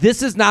he's like,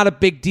 this is not a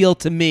big deal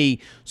to me,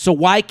 so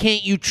why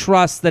can't you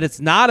trust that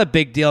it's not a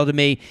big deal to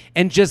me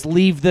and just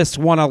leave this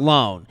one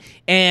alone?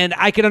 And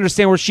I can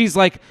understand where she's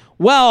like,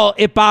 well,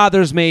 it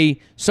bothers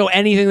me, so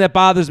anything that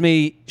bothers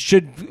me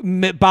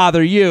should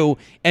bother you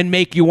and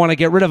make you want to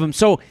get rid of him.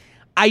 So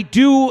I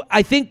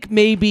think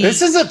maybe...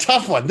 This is a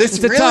tough one. It's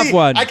really, a tough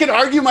one. I can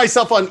argue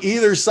myself on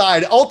either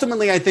side.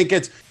 Ultimately, I think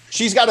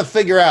she's got to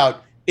figure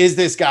out, is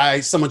this guy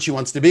someone she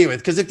wants to be with?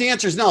 Because if the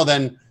answer is no,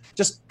 then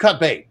just cut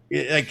bait.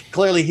 Like,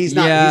 clearly he's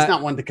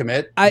not one to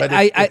commit. But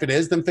if it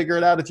is, then figure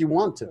it out if you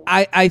want to.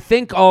 I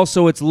think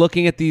also it's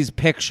looking at these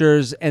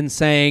pictures and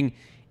saying,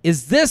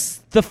 is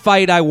this the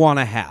fight I want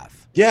to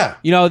have? Yeah.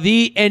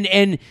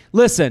 And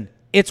listen,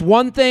 it's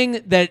one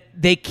thing that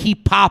they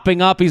keep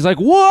popping up. He's like,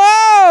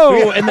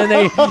 whoa! And then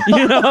they,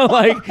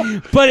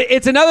 but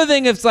it's another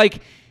thing. It's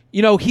like,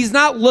 he's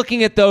not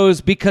looking at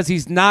those because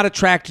he's not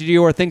attracted to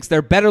you or thinks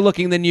they're better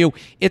looking than you.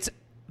 It's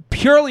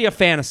purely a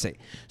fantasy.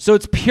 So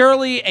it's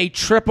purely a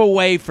trip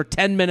away for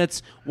 10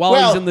 minutes while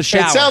he's in the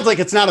shower. It sounds like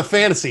it's not a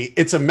fantasy.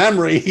 It's a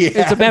memory he had.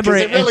 It's a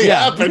memory. It really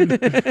happened.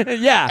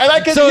 Yeah. And I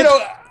could,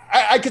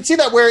 I could see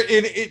that where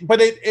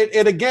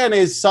it again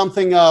is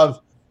something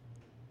of,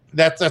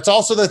 that's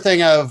also the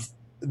thing of,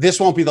 this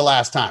won't be the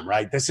last time,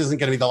 right? This isn't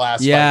going to be the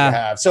last fight you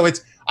have. So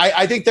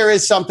I think there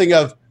is something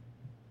of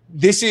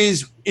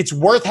it's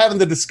worth having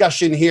the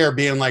discussion here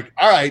being like,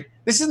 all right,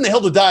 this isn't the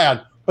hill to die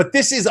on, but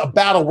this is a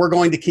battle we're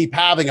going to keep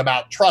having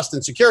about trust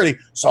and security.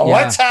 So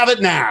let's have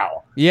it now.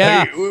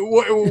 Yeah.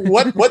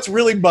 What's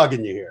really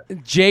bugging you here?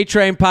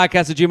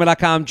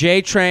 JTrainPodcast@gmail.com.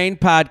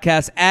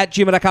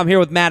 JTrainPodcast@gmail.com. Here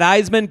with Matt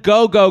Eisman.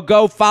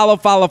 Go.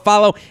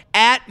 Follow.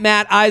 At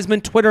Matt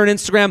Eisman, Twitter and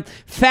Instagram.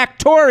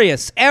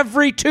 Factorious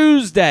every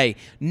Tuesday.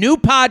 New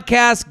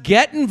podcast.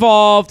 Get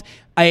involved.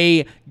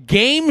 A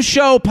game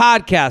show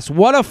podcast.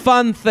 What a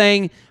fun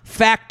thing.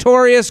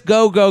 Factorious.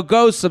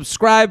 Go.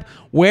 Subscribe.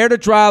 Where to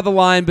draw the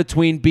line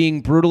between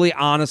being brutally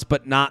honest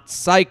but not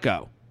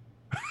psycho.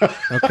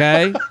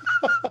 Okay?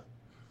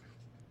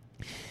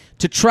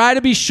 To try to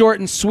be short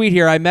and sweet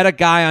here, I met a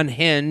guy on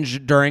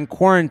Hinge during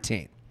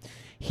quarantine.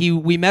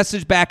 We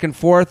messaged back and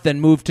forth, then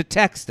moved to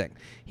texting.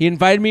 He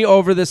invited me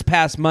over this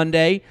past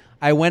Monday.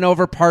 I went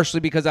over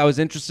partially because I was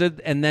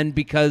interested and then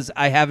because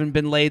I haven't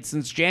been laid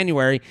since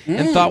January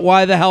and thought,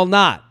 why the hell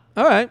not?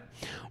 All right.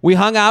 We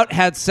hung out,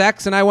 had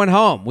sex, and I went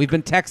home. We've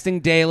been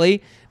texting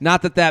daily.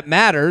 Not that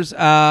matters,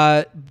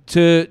 to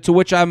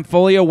which I'm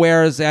fully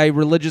aware as I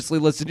religiously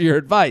listen to your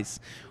advice.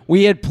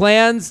 We had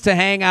plans to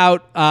hang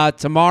out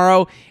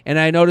tomorrow, and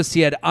I noticed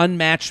he had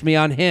unmatched me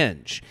on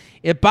Hinge.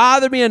 It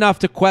bothered me enough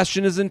to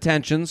question his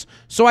intentions,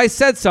 so I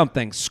said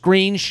something.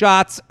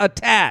 Screenshots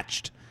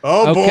attached.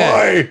 Oh,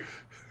 okay. Boy.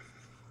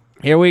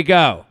 Here we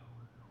go.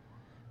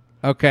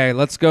 Okay,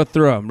 let's go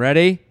through them.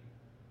 Ready?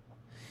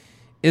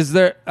 Is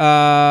there...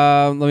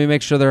 let me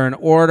make sure they're in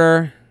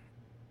order.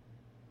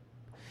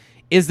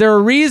 Is there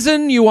a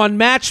reason you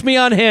unmatched me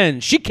on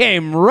Hinge? She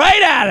came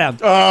right at him.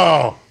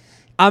 Oh.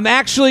 I'm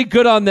actually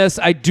good on this.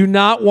 I do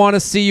not want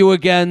to see you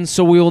again,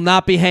 so we will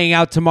not be hanging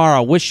out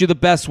tomorrow. Wish you the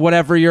best,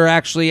 whatever you're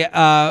actually with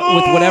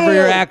whatever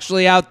you're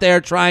actually out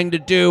there trying to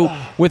do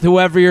with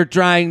whoever you're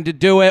trying to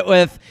do it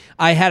with.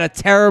 I had a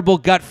terrible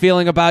gut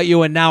feeling about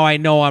you, and now I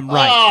know I'm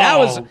right.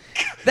 Oh,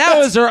 that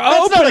was her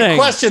opening. That's not a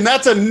question.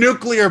 That's a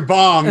nuclear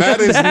bomb. That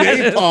is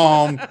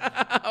napalm.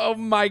 Oh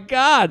my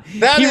God!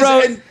 He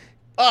wrote.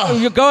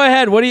 Go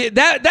ahead. What do you?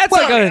 That's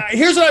well, like a.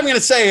 Here's what I'm going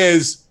to say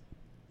is,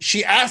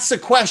 she asks a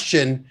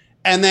question.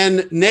 And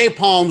then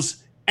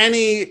napalms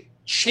any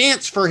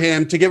chance for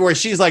him to get where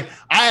she's like,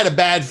 I had a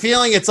bad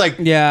feeling. It's like,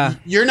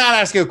 you're not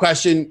asking a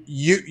question.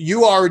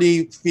 You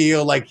already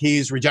feel like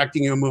he's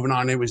rejecting you and moving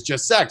on. It was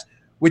just sex,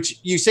 which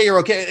you say you're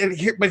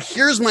okay. But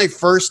here's my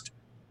first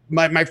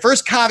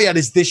caveat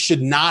is this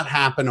should not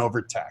happen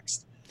over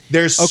text.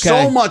 There's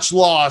so much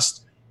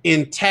lost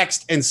in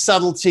text and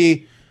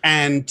subtlety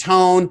and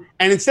tone.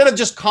 And instead of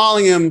just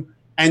calling him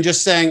and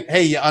just saying,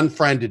 hey, you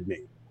unfriended me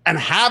and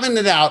having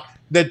it out,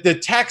 the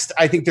text,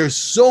 I think there's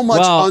so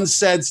much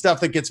unsaid stuff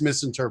that gets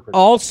misinterpreted.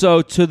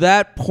 Also, to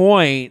that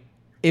point,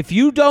 if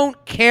you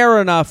don't care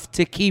enough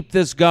to keep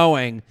this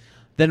going,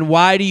 then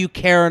why do you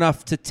care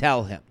enough to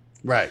tell him?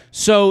 Right.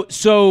 So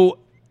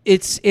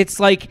it's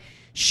like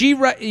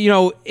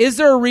is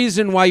there a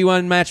reason why you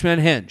unmatched me on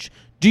Hinge?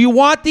 Do you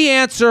want the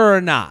answer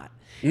or not?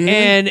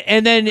 Mm-hmm.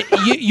 And then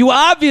you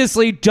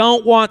obviously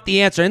don't want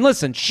the answer. And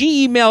listen,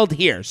 she emailed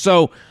here,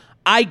 so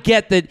I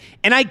get that,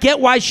 and I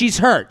get why she's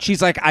hurt.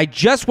 She's like, I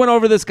just went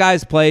over this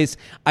guy's place.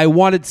 I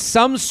wanted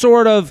some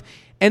sort of,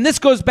 and this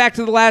goes back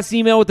to the last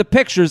email with the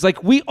pictures.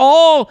 Like, we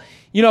all,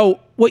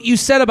 what you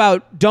said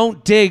about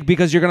don't dig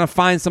because you're going to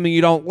find something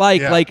you don't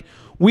like. Yeah. Like,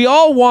 we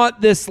all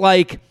want this,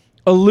 like,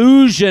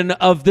 illusion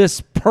of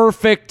this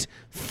perfect,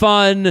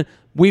 fun,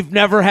 we've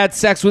never had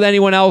sex with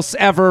anyone else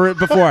ever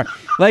before.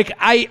 Like,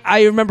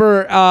 I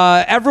remember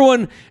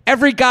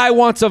every guy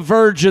wants a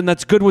virgin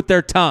that's good with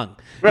their tongue.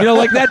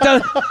 Like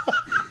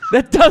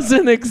that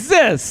doesn't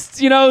exist,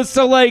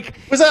 so like.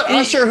 Was that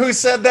Usher who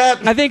said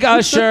that? I think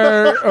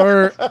Usher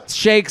or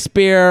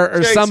Shakespeare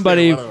or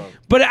somebody.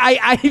 But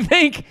I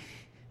think,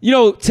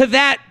 to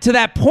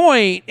that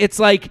point, it's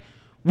like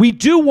we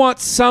do want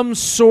some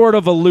sort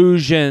of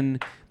illusion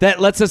that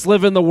lets us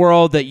live in the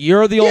world that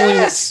you're the only.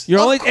 And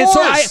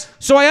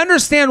so I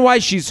understand why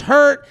she's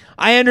hurt.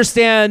 I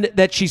understand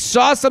that she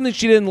saw something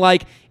she didn't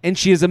like and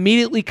she is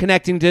immediately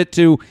connecting it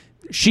to.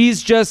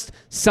 She's just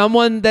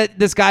someone that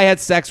this guy had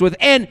sex with.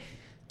 And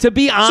to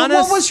be honest... So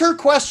what was her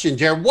question,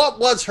 Jared?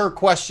 What was her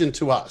question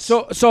to us?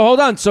 So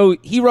hold on. So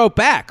he wrote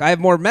back. I have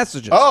more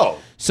messages. Oh.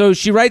 So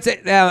she writes,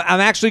 I'm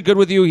actually good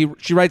with you.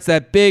 She writes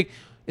that big,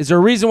 is there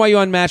a reason why you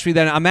unmatched me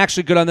then? I'm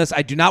actually good on this.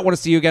 I do not want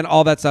to see you again,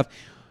 all that stuff.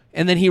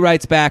 And then he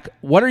writes back,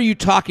 what are you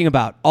talking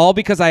about? All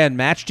because I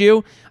unmatched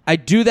you? I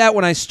do that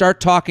when I start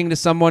talking to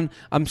someone.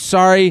 I'm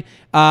sorry,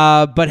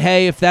 but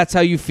hey, if that's how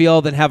you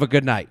feel, then have a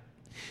good night.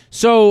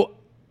 So...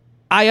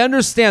 I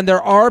understand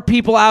there are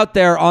people out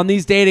there on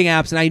these dating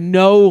apps, and I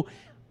know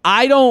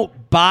I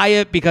don't buy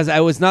it because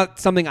it was not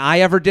something I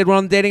ever did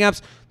on the dating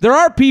apps. There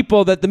are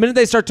people that the minute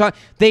they start talking,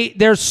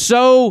 they're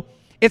so...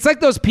 It's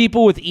like those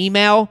people with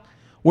email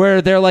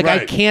where they're like,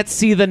 I can't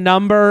see the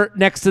number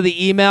next to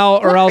the email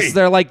or else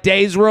they're like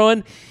day's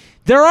ruined.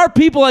 There are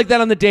people like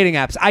that on the dating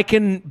apps. I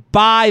can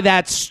buy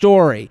that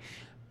story.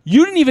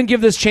 you didn't even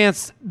give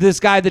this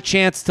guy the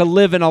chance to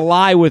live in a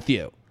lie with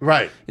you.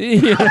 Right.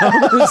 You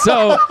know?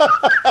 So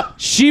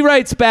she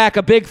writes back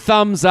a big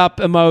thumbs up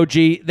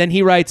emoji. Then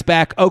he writes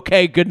back,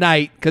 okay, good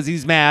night, because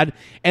he's mad.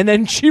 And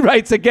then she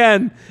writes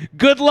again,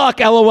 good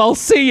luck, LOL,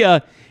 see ya.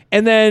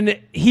 And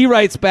then he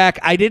writes back,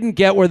 I didn't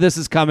get where this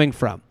is coming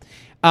from.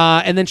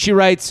 And then she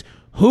writes,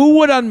 who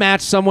would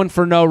unmatch someone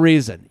for no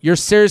reason? You're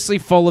seriously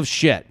full of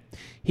shit.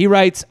 He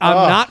writes,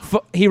 I'm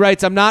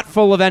not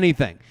full of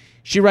anything.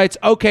 She writes,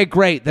 okay,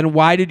 great. Then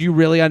why did you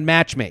really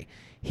unmatch me?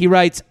 He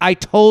writes, I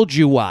told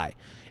you why.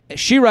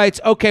 She writes,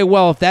 okay,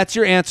 well, if that's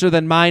your answer,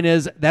 then mine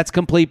is, that's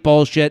complete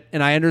bullshit,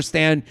 and I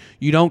understand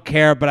you don't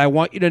care, but I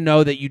want you to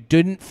know that you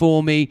didn't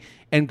fool me,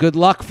 and good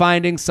luck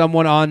finding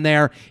someone on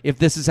there if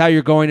this is how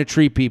you're going to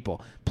treat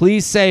people.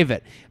 Please save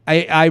it.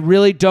 I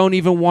really don't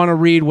even want to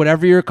read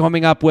whatever you're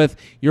coming up with.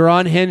 You're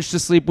unhinged to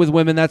sleep with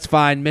women. That's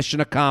fine.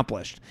 Mission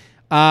accomplished.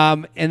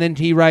 And then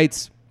he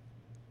writes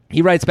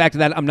back to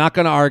that, I'm not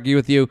going to argue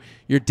with you.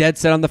 You're dead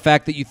set on the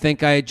fact that you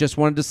think I just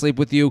wanted to sleep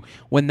with you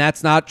when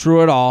that's not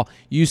true at all.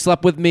 You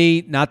slept with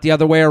me, not the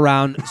other way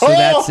around. So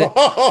that's it.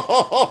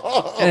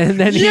 And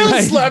then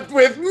slept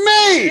with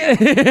me.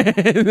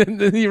 And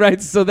then he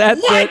writes, so that's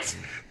it.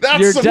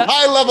 That's some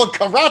high-level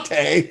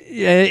karate.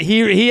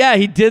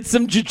 He did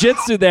some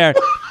jiu-jitsu there.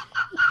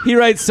 He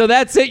writes, so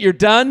that's it, you're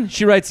done?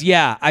 She writes,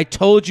 yeah, I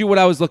told you what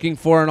I was looking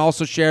for and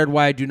also shared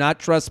why I do not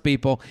trust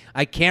people.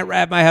 I can't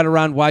wrap my head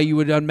around why you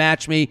would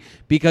unmatch me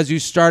because you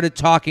started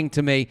talking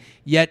to me,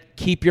 yet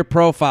keep your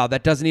profile.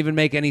 That doesn't even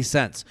make any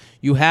sense.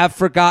 You have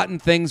forgotten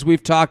things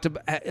we've talked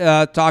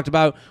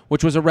about,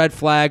 which was a red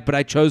flag, but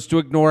I chose to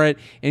ignore it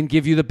and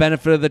give you the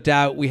benefit of the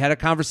doubt. We had a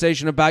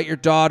conversation about your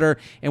daughter,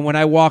 and when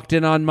I walked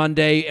in on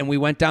Monday and we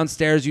went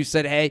downstairs, you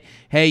said,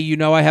 hey, you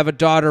know I have a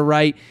daughter,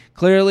 right?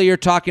 Clearly, you're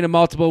talking to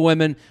multiple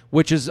women,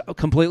 which is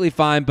completely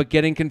fine, but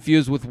getting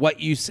confused with what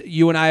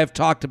you and I have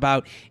talked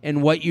about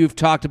and what you've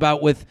talked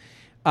about with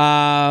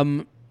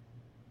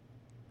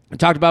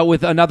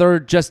another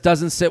just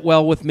doesn't sit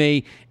well with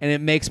me, and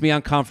it makes me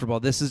uncomfortable.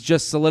 This has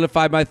just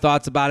solidified my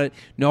thoughts about it.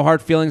 No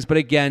hard feelings, but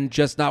again,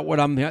 just not what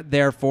I'm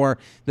there for,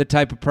 the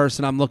type of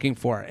person I'm looking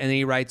for. And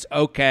he writes,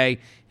 okay.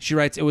 She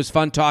writes, it was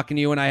fun talking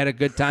to you, and I had a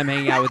good time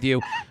hanging out with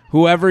you.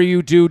 Whoever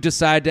you do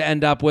decide to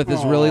end up with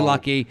is really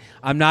lucky.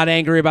 I'm not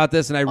angry about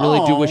this, and I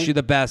really do wish you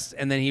the best.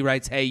 And then he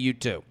writes, hey, you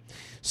too.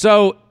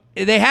 So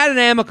they had an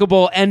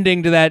amicable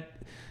ending to that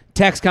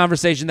text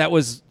conversation that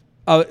was,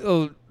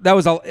 so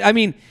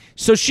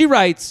she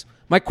writes,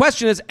 my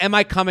question is, am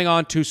I coming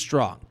on too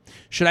strong?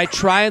 Should I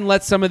try and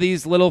let some of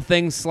these little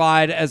things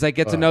slide as I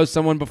get to know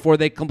someone before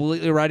they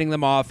completely writing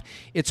them off?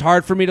 It's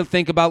hard for me to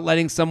think about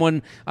letting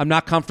someone I'm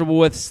not comfortable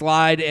with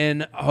slide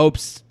in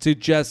hopes to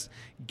just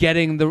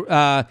getting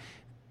the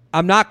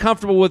I'm not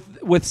comfortable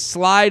with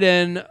slide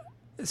in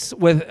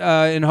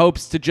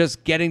hopes to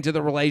just getting to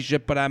the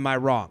relationship, but am I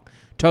wrong?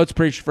 Totes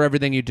preach for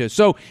everything you do.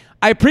 So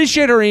I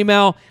appreciate her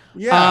email.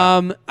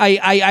 Yeah.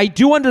 I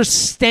do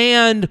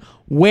understand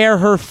where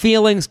her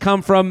feelings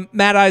come from.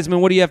 Matt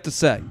Eisman, what do you have to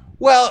say?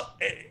 Well,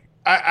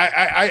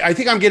 I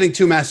think I'm getting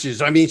two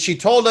messages. I mean, she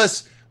told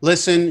us,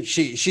 listen,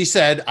 she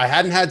said, I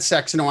hadn't had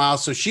sex in a while,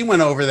 so she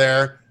went over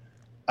there.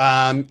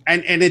 And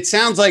it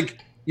sounds like,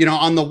 you know,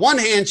 on the one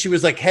hand, she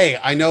was like, hey,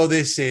 I know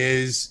this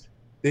is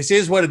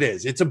what it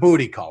is. It's a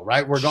booty call,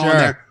 right? We're going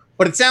there.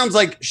 But it sounds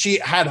like she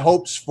had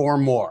hopes for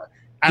more.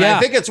 And I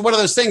think it's one of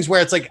those things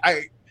where it's like,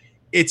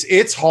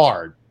 it's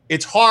hard.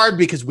 It's hard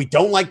because we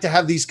don't like to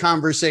have these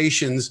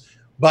conversations,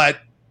 but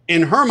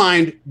in her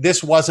mind,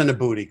 this wasn't a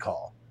booty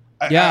call.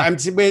 Yeah.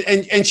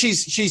 And she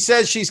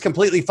says she's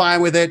completely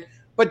fine with it,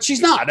 but she's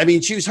not. I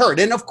mean, she was hurt.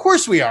 And of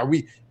course we are.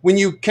 When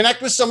you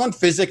connect with someone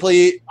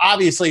physically,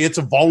 obviously it's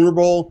a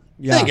vulnerable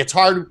thing. It's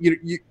hard.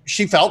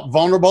 She felt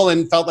vulnerable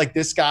and felt like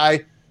this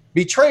guy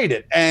betrayed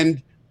it.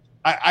 And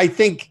I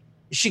think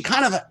she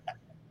kind of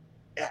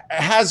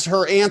has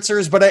her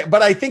answers, but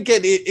I think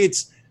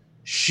it's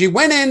she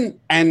went in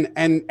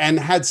and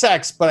had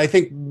sex, but I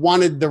think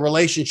wanted the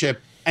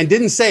relationship and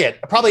didn't say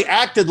it. Probably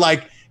acted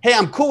like, hey,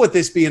 I'm cool with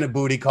this being a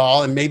booty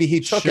call, and maybe he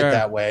took it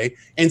that way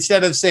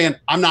instead of saying,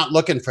 I'm not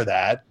looking for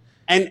that.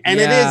 And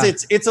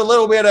it's a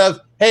little bit of,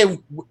 hey,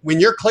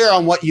 when you're clear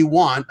on what you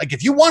want, like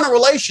if you want a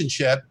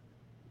relationship,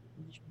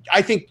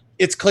 I think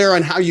it's clear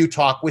on how you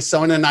talk with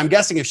someone. And I'm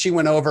guessing if she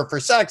went over for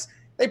sex,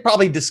 they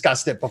probably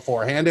discussed it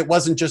beforehand. It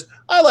wasn't just,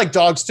 I like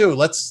dogs too.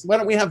 Why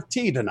don't we have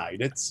tea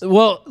tonight?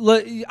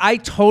 I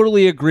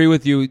totally agree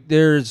with you.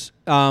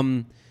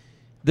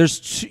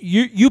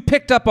 You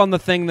picked up on the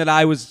thing that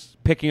I was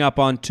picking up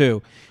on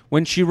too.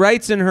 When she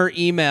writes in her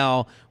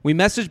email, we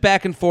messaged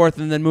back and forth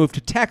and then moved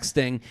to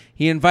texting.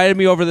 He invited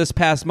me over this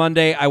past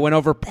Monday. I went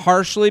over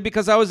partially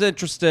because I was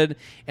interested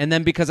and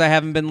then because I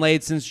haven't been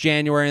laid since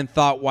January and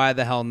thought, why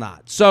the hell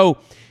not? So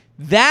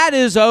that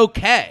is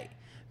okay.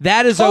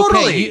 That is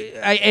okay.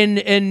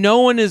 And no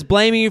one is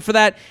blaming you for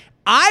that.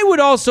 I would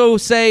also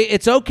say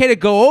it's okay to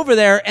go over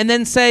there and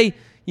then say,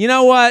 you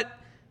know what?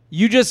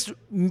 You just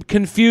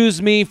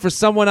confused me for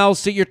someone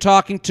else that you're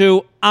talking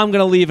to. I'm going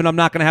to leave and I'm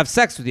not going to have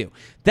sex with you.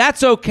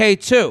 That's okay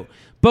too.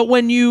 But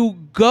when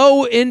you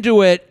go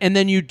into it and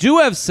then you do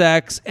have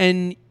sex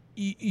and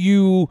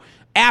you,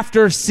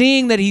 after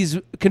seeing that he's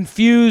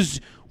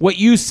confused what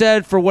you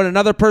said for what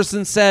another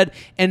person said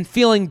and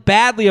feeling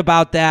badly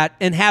about that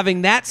and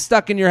having that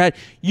stuck in your head,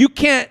 he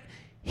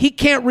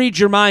can't read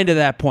your mind at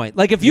that point.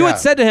 Like if you had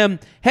said to him,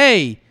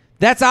 hey,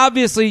 that's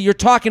obviously you're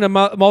talking to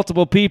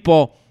multiple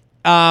people.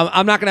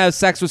 I'm not going to have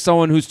sex with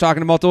someone who's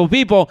talking to multiple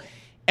people.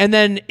 And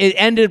then it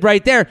ended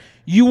right there.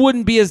 You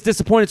wouldn't be as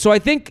disappointed. So I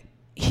think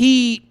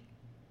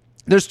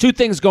there's two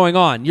things going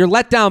on. You're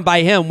let down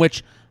by him,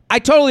 which I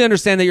totally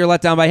understand that you're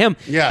let down by him.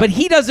 Yeah. But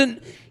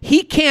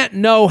he can't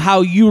know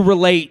how you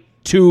relate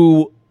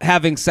to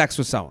having sex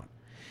with someone.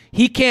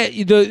 He can't,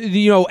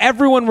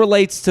 everyone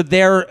relates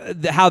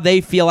to how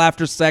they feel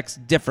after sex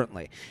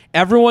differently.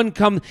 Everyone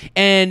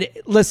and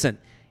listen,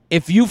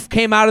 if you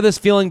came out of this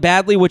feeling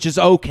badly, which is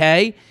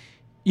okay,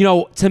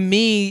 to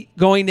me,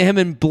 going to him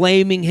and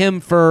blaming him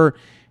for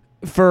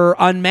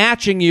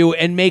unmatching you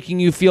and making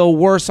you feel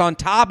worse on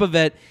top of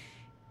it,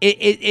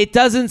 it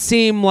doesn't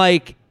seem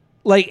like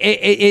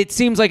it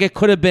seems like it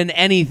could have been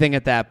anything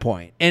at that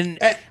point. And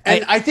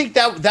I think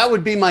that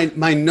would be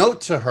my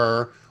note to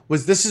her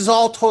was this is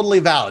all totally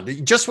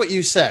valid. Just what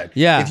you said.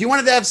 Yeah. If you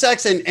wanted to have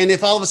sex and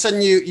if all of a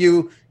sudden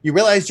you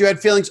realized you had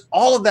feelings,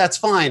 all of that's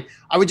fine.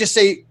 I would just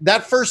say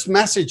that first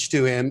message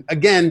to him,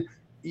 again,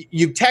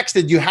 you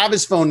texted, you have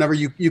his phone number,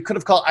 you could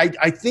have called.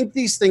 I think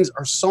these things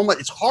are so much,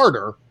 it's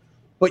harder,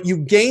 but you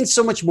gain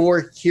so much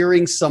more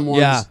hearing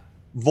someone's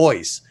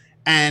voice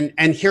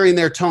and hearing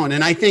their tone.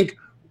 And I think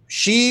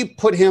she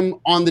put him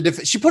on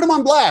she put him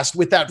on blast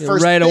with that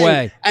first right thing.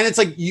 Away. And it's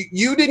like,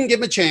 you didn't give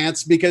him a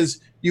chance because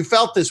you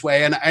felt this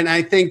way. And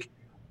I think,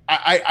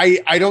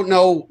 I don't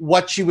know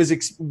what she was,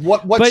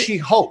 she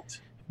hoped.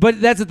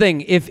 But that's the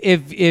thing.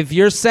 If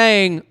you're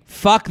saying,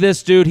 fuck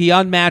this dude, he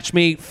unmatched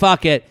me,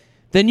 fuck it,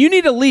 then you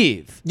need to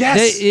leave.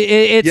 Yes.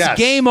 It's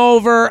game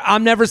over.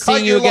 I'm never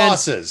seeing you again.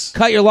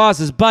 Cut your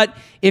losses. But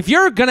if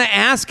you're going to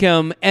ask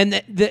him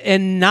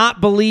and not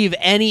believe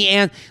any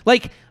answer,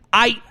 like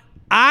I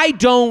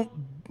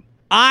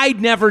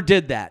never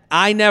did that.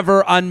 I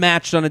never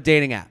unmatched on a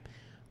dating app.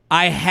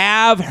 I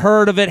have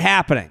heard of it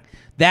happening.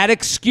 That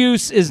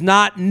excuse is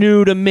not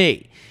new to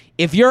me.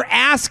 If you're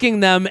asking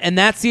them and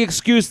that's the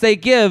excuse they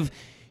give,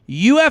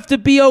 you have to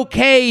be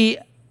okay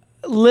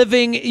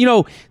living,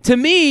 to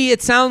me,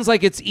 it sounds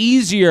like it's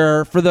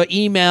easier for the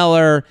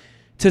emailer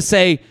to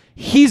say,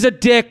 he's a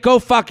dick, go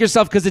fuck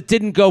yourself because it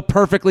didn't go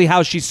perfectly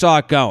how she saw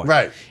it going.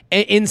 Right.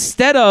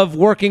 Instead of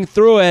working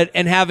through it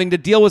and having to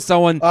deal with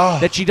someone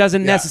that she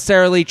doesn't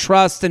necessarily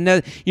trust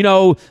and,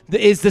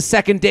 is the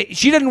second date.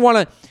 She didn't want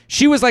to,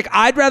 she was like,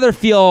 I'd rather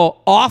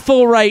feel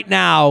awful right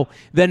now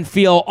than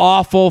feel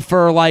awful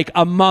for like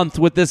a month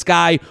with this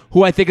guy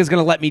who I think is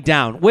going to let me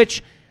down,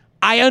 which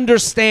I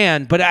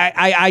understand, but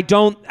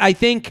I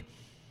think,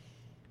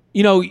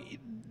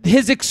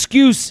 his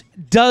excuse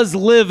does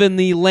live in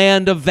the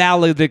land of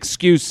valid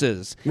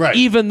excuses, right?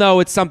 Even though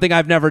it's something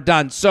I've never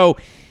done. So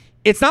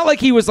it's not like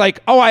he was like,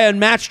 oh, I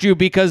unmatched you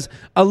because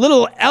a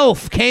little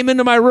elf came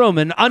into my room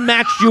and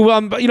unmatched you.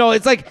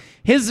 It's like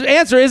his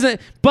answer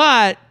isn't,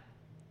 but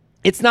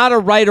it's not a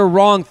right or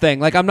wrong thing.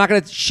 Like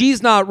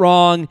she's not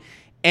wrong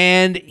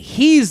and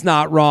he's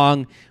not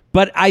wrong.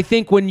 But I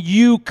think when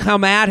you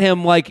come at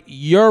him like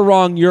you're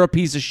wrong, you're a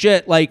piece of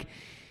shit, like,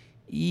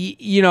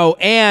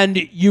 and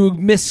you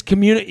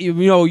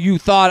miscommunicate, you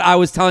thought I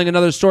was telling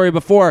another story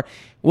before.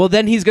 Well,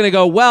 then he's going to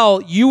go,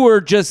 well, you were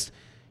just,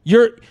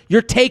 you're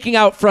taking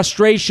out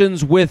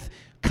frustrations with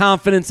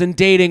confidence in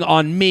dating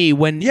on me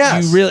when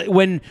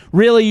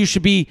really you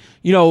should be,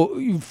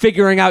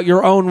 figuring out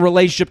your own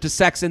relationship to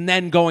sex and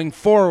then going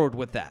forward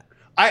with that.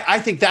 I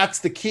think that's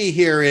the key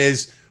here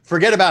is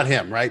forget about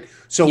him, right?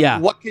 So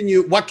what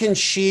can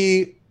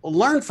she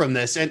learn from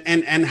this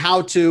and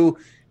how to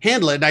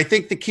handle it? And I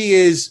think the key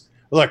is,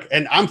 look,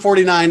 and I'm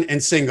 49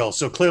 and single,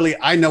 so clearly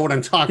I know what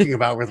I'm talking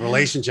about with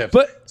relationships.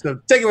 So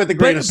take it with a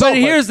grain of salt. But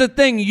here's the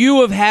thing. You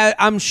have had,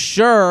 I'm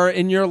sure,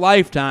 in your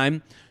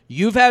lifetime,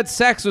 you've had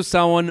sex with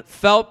someone,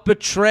 felt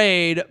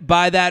betrayed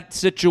by that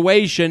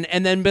situation,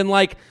 and then been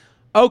like,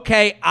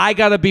 okay, I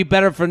got to be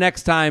better for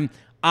next time.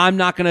 I'm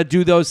not going to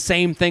do those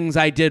same things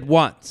I did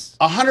once.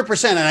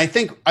 100%. And I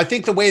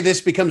think the way this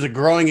becomes a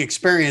growing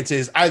experience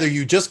is either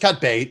you just cut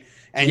bait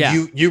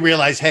and you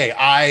realize, hey,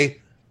 I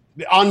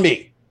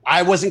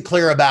wasn't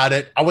clear about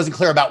it. I wasn't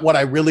clear about what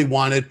I really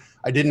wanted.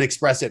 I didn't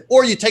express it.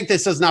 Or you take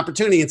this as an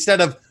opportunity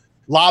instead of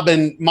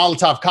lobbing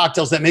Molotov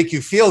cocktails that make you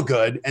feel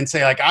good and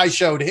say, like, I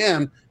showed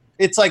him.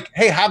 It's like,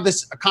 hey, have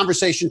this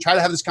conversation. Try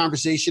to have this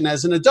conversation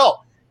as an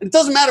adult. And it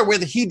doesn't matter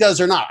whether he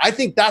does or not. I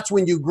think that's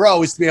when you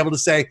grow is to be able to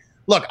say,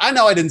 look, I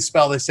know I didn't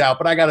spell this out,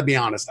 but I got to be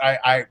honest.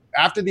 I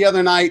after the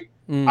other night,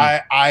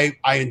 I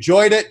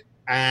enjoyed it,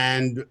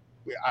 and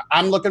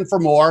I'm looking for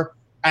more.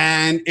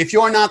 And if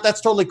you're not,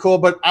 that's totally cool.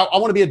 But I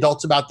want to be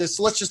adults about this.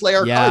 So let's just lay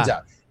our cards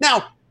out.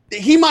 Now,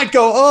 he might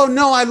go, oh,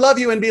 no, I love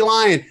you and be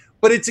lying.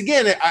 But it's,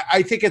 again,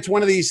 I think it's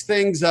one of these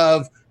things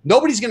of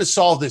nobody's going to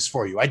solve this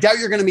for you. I doubt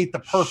you're going to meet the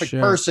perfect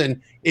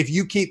person if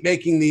you keep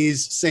making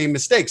these same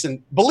mistakes.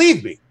 And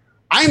believe me,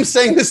 I'm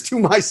saying this to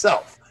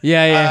myself.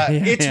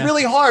 It's Yeah.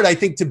 really hard, I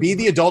think, to be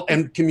the adult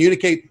and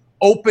communicate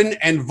open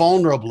and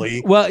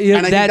vulnerably. Well, and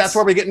I think that's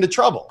where we get into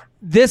trouble.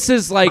 This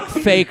is like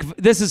fake.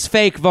 This is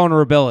fake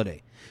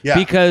vulnerability. Yeah.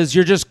 Because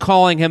you're just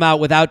calling him out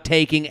without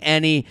taking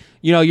any,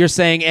 you're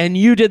saying, and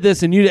you did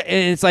this and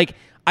it's like,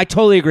 I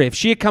totally agree. If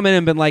she had come in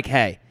and been like,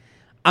 hey,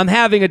 I'm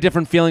having a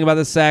different feeling about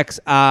the sex.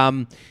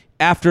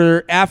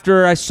 After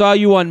I saw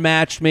you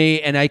unmatched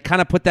me and I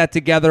kind of put that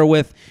together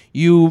with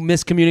you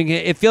miscommunicating,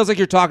 it feels like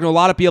you're talking to a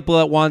lot of people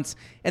at once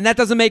and that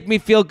doesn't make me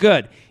feel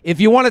good.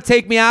 If you want to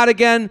take me out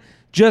again,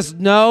 just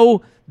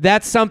know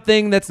that's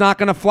something that's not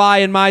going to fly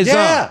in my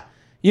zone.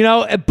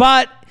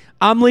 But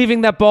I'm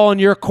leaving that ball in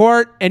your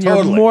court, and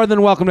you're more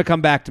than welcome to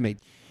come back to me.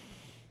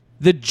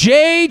 The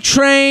J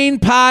Train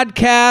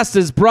podcast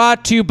is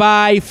brought to you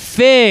by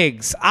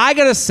Figs. I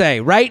got to say,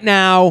 right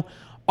now,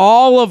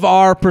 all of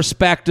our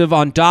perspective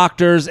on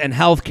doctors and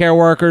healthcare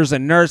workers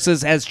and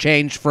nurses has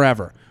changed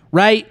forever,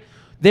 right?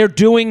 They're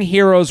doing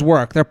heroes'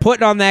 work. They're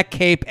putting on that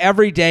cape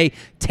every day,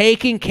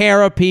 taking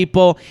care of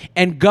people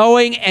and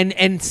going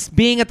and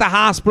being at the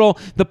hospital,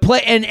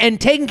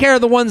 and taking care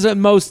of the ones that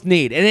most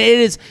need. And it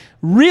is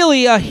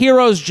really a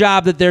hero's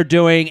job that they're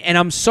doing, and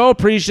I'm so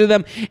appreciative of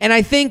them. And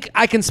I think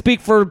I can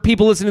speak for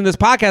people listening to this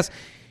podcast.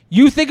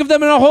 You think of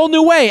them in a whole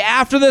new way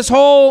after this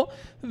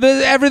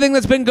everything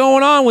that's been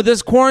going on with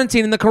this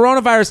quarantine and the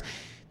coronavirus.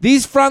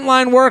 These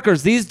frontline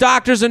workers, these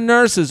doctors and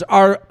nurses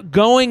are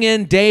going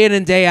in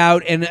and day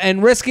out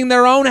and risking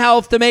their own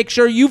health to make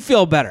sure you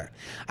feel better.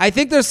 I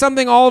think there's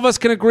something all of us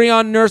can agree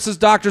on. Nurses,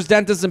 doctors,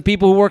 dentists, and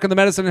people who work in the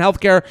medicine and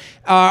healthcare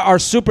are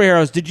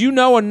superheroes. Did you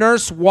know a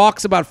nurse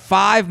walks about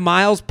 5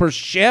 miles per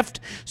shift?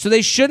 So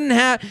they shouldn't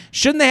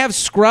they have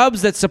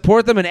scrubs that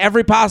support them in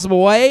every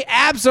possible way?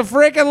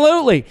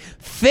 Abso-freaking-lutely.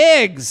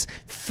 Figs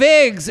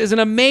is an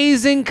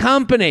amazing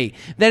company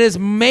that is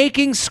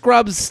making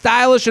scrubs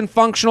stylish and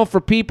functional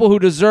for people who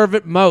deserve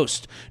it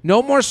most.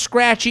 No more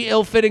scratchy,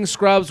 ill-fitting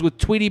scrubs with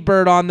Tweety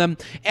Bird on them.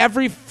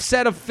 Every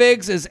set of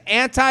Figs is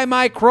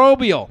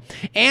antimicrobial,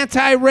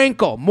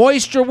 anti-wrinkle,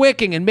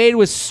 moisture-wicking, and made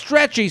with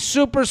stretchy,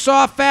 super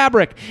soft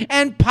fabric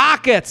and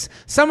pockets.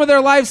 Some of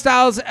their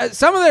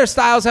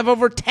styles have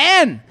over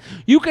 10.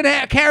 You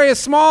can carry a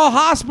small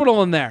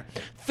hospital in there.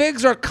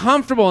 Figs are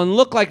comfortable and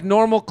look like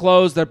normal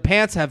clothes. Their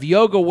pants have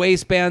yoga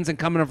waistbands and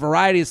come in a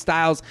variety of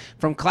styles,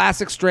 from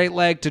classic straight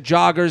leg to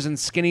joggers and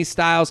skinny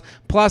styles.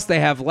 Plus, they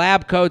have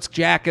lab coats,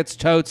 jackets,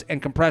 totes,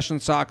 and compression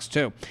socks,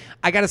 too.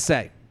 I got to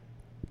say,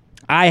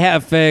 I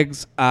have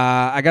Figs.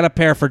 I got a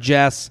pair for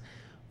Jess.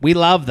 We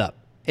love them.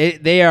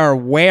 They are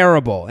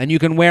wearable, and you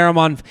can wear them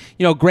on,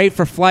 great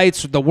for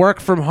flights, the work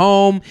from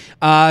home,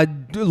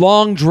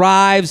 long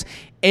drives.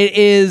 It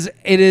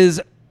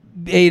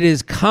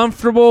is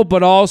comfortable,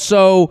 but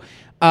also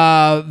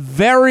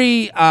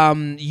very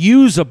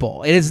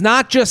usable. It is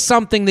not just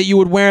something that you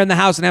would wear in the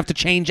house and have to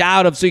change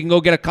out of so you can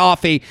go get a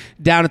coffee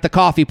down at the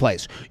coffee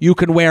place. You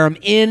can wear them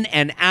in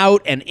and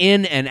out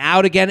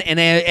again, and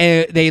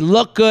they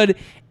look good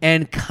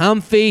and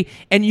comfy,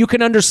 and you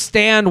can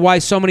understand why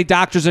so many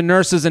doctors and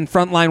nurses and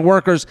frontline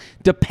workers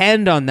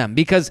depend on them,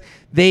 because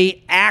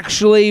they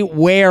actually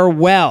wear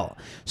well.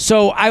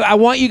 So I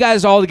want you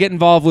guys all to get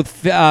involved with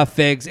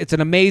Figs. It's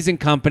an amazing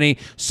company.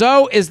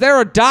 So is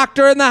there a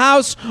doctor in the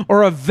house,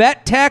 or a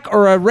vet tech,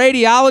 or a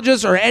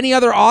radiologist, or any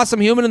other awesome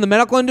human in the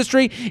medical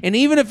industry? And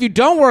even if you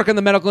don't work in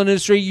the medical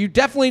industry, you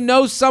definitely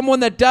know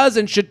someone that does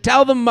and should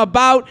tell them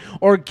about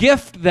or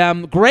gift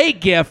them. Great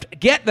gift.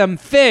 Get them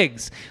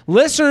Figs.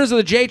 Listeners of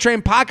the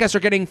J-Train podcast are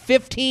getting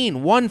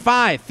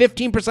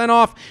 15%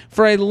 off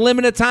for a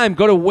limited time.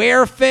 Go to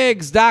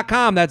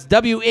wearfigs.com. That's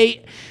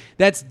wearfigs.com.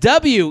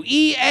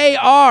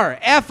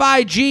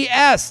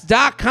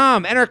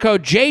 Enter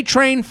code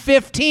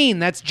JTRAIN15.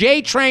 That's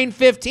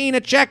JTRAIN15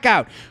 at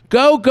checkout.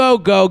 Go.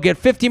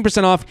 Get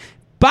 15% off.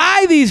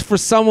 Buy these for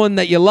someone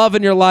that you love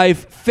in your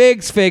life.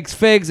 Figs.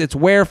 It's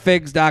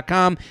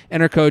wearfigs.com.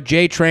 Enter code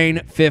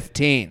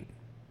JTRAIN15.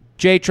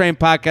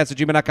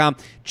 JTrainPodcast@gmail.com.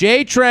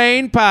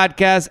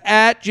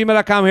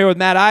 JTrainPodcast@gmail.com. Here with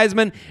Matt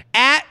Eisman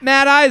at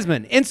Matt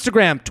Eisman.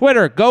 Instagram,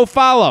 Twitter, go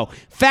follow.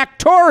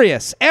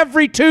 Factorious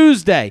every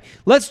Tuesday.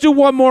 Let's do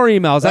one more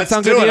email. Does that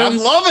sound good to you? I'm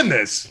loving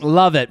this.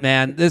 Love it,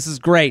 man. This is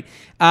great.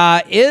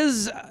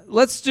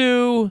 Let's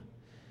do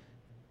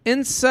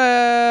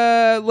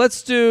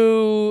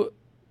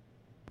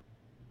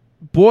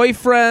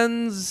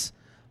boyfriend's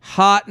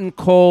hot and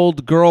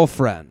cold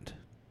girlfriend.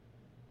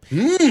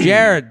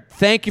 Jared,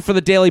 thank you for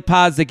the daily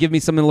pods that give me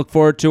something to look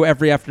forward to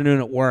every afternoon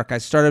at work. I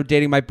started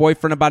dating my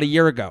boyfriend about a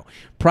year ago.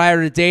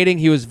 Prior to dating,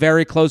 he was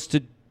very close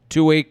to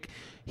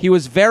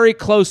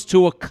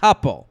a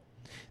couple.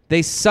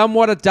 They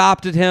somewhat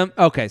adopted him.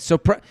 Okay, so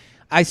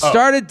I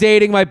started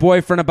dating my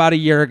boyfriend about a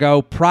year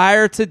ago.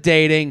 Prior to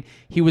dating,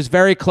 he was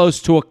very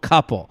close to a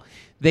couple.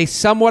 They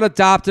somewhat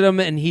adopted him,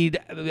 and he'd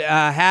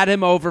had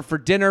him over for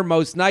dinner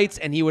most nights,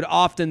 and he would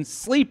often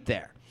sleep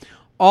there.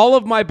 All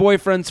of my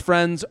boyfriend's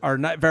friends are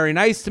not very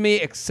nice to me,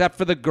 except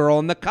for the girl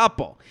in the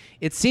couple.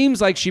 It seems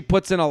like she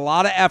puts in a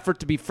lot of effort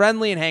to be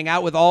friendly and hang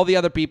out with all the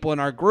other people in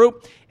our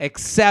group,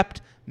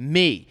 except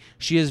Me.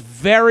 She is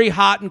very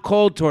hot and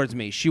cold towards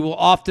me. She will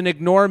often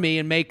ignore me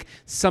and make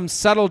some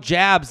subtle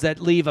jabs that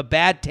leave a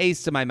bad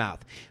taste in my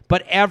mouth.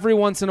 But every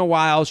once in a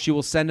while, she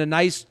will send a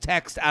nice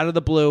text out of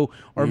the blue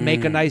or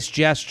make a nice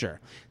gesture.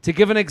 To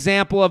give an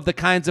example of the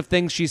kinds of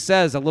things she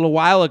says, a little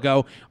while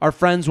ago, our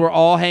friends were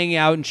all hanging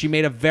out and she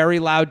made a very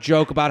loud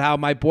joke about how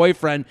my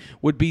boyfriend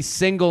would be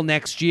single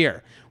next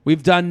year.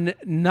 We've done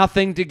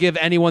nothing to give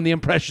anyone the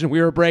impression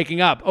we were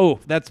breaking up. Oh,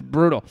 that's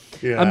brutal.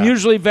 Yeah. I'm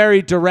usually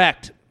very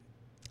direct,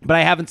 but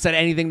I haven't said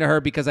anything to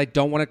her because I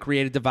don't want to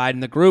create a divide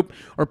in the group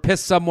or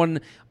piss someone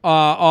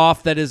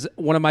off that is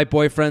one of my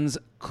boyfriend's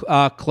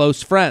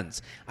close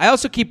friends. I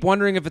also keep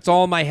wondering if it's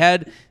all in my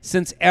head,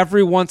 since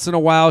every once in a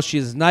while she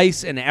is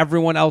nice and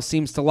everyone else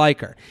seems to like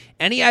her.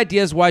 Any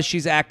ideas why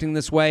she's acting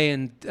this way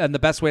and the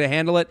best way to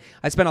handle it?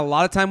 I spend a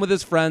lot of time with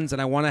his friends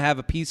and I want to have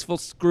a peaceful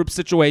group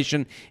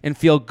situation and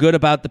feel good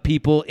about the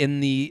people in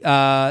the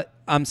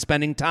I'm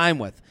spending time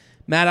with.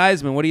 Matt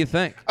Eisman, what do you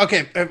think?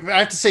 Okay, I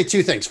have to say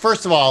two things.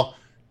 First of all,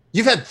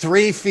 you've had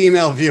 3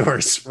 female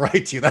viewers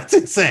write to you. That's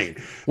insane.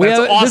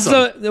 That's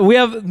awesome. We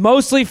have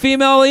mostly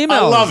female emails. I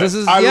love it.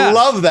 I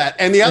love that.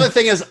 And the other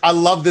thing is, I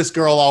love this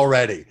girl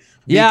already.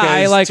 Yeah,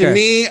 I like her. To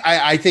me,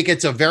 I think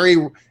it's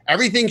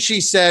everything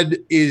she said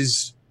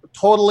is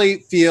totally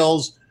it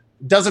feels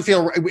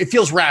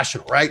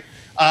rational, right?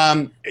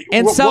 And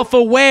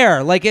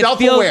self-aware. Like it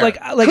feels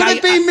like could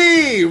it be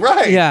me?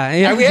 Right. Yeah.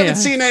 And we haven't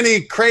seen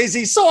any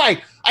crazy. So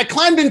I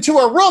climbed into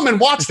her room and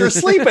watched her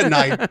sleep at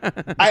night.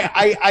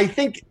 I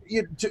think,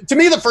 to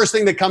me, the first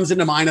thing that comes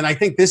into mind, and I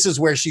think this is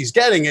where she's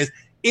getting, is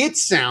it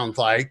sounds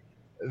like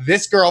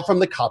this girl from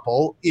the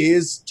couple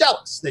is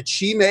jealous that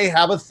she may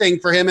have a thing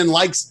for him and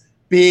likes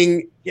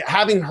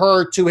having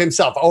her to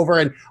himself over.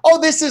 And,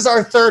 this is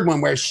our third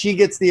one where she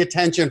gets the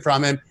attention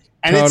from him.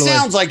 And It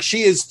sounds like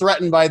she is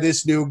threatened by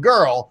this new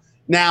girl.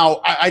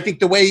 Now, I think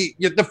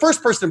the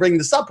first person to bring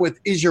this up with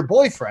is your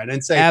boyfriend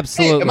and say,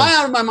 absolutely. Hey, am I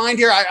out of my mind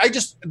here?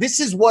 This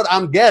is what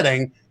I'm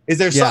getting. Is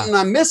there something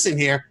I'm missing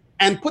here?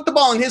 And put the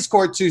ball in his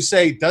court to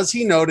say, does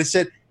he notice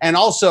it? And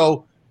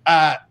also,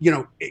 not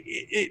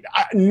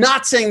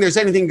saying there's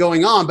anything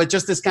going on, but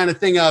just this kind of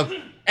thing of,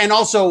 and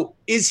also,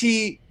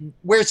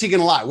 where's he going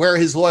to lie? Where are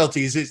his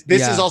loyalties?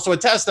 This is also a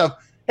test of,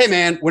 hey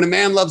man, when a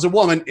man loves a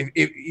woman,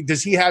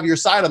 does he have your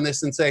side on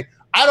this and say,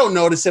 I don't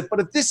notice it,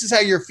 but if this is how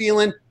you're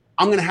feeling,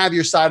 I'm going to have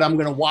your side. I'm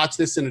going to watch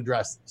this and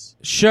address this.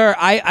 Sure.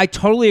 I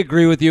totally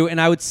agree with you. And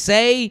I would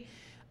say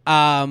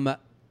the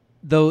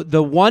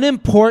one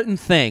important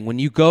thing when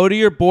you go to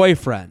your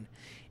boyfriend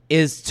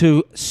is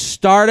to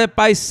start it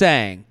by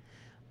saying,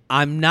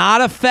 I'm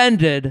not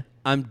offended.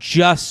 I'm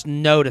just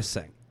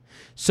noticing.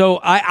 So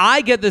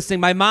I get this thing.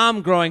 My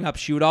mom growing up,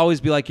 she would always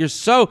be like, you're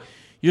so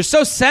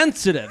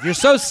sensitive. You're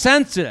so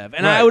sensitive.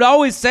 And right. I would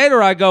always say to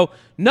her, I go,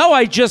 no,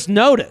 I just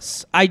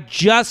notice.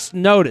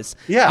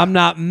 Yeah. I'm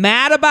not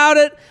mad about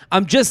it.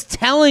 I'm just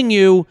telling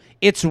you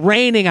it's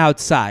raining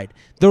outside.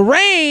 The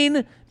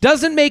rain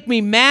doesn't make me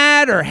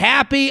mad or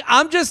happy.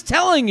 I'm just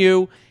telling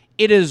you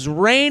it is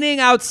raining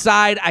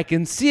outside. I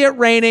can see it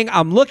raining.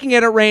 I'm looking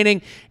at it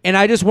raining. And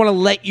I just want to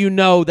let you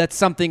know that's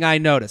something I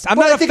noticed. I'm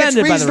not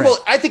offended by the rain.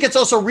 I think it's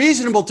also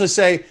reasonable to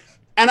say,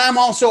 and I'm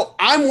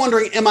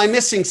wondering, am I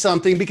missing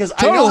something? Because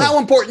I know how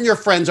important your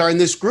friends are and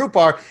this group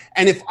are.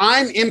 And if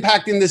I'm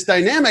impacting this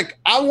dynamic,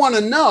 I want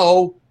to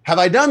know, have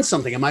I done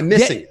something? Am I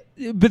missing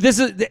it? But this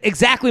is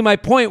exactly my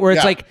point where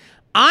it's like,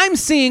 I'm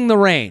seeing the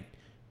rain.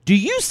 Do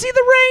you see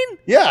the rain?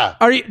 Yeah.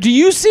 Do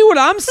you see what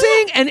I'm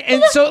seeing?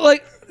 And so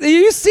like, are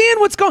you seeing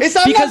what's going on?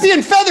 I'm not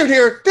being feathered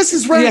here. This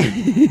is rain.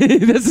 Yeah,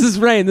 this is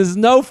rain. There's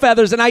no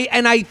feathers. And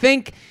I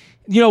think,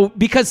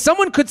 because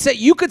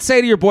you could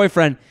say to your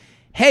boyfriend,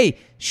 hey,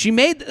 she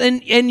made,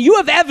 and you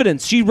have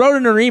evidence. She wrote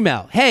in her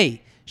email,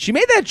 hey, she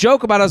made that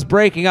joke about us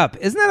breaking up.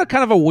 Isn't that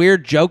kind of a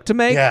weird joke to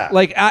make? Yeah.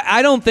 Like,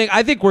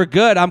 I think we're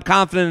good. I'm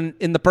confident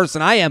in the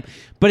person I am.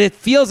 But it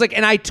feels like,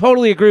 and I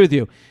totally agree with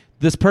you,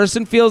 this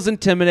person feels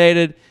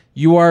intimidated.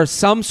 You are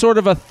some sort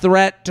of a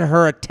threat to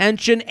her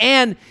attention.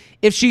 And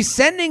if she's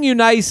sending you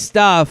nice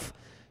stuff,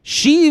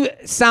 she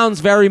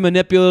sounds very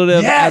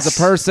manipulative as a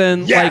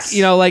person. Yes.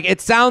 Like, it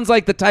sounds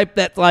like the type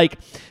that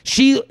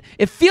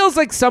it feels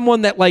like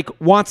someone that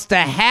wants to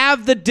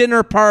have the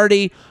dinner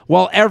party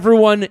while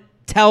everyone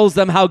tells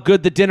them how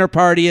good the dinner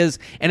party is.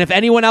 And if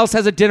anyone else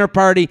has a dinner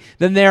party,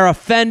 then they're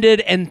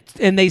offended and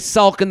they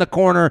sulk in the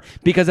corner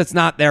because it's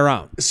not their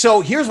own.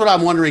 So here's what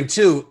I'm wondering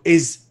too,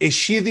 is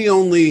she the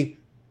only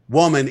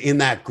woman in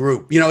that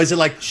group? Is it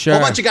like a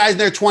whole bunch of guys in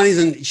their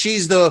 20s and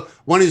she's the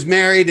one who's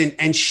married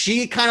and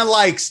she kind of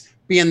likes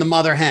being the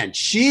mother hen.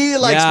 She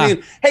likes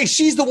being, hey,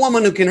 she's the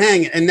woman who can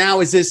hang. And now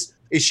is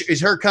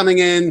her coming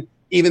in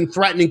even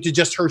threatening to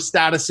just her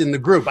status in the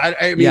group?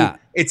 I mean,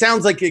 it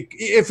sounds like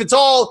if it's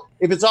all,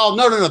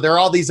 no, there are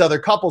all these other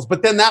couples,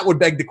 but then that would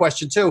beg the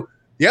question too.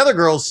 The other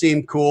girls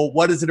seem cool.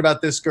 What is it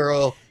about this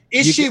girl?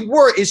 Is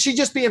she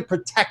just being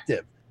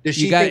protective? Does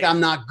she think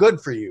I'm not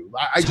good for you?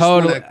 I just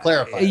want to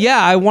clarify.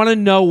 Yeah, I want to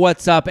know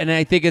what's up. And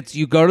I think it's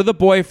you go to the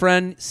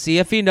boyfriend, see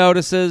if he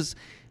notices.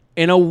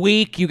 In a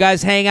week, you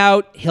guys hang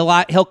out.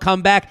 He'll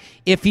come back.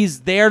 If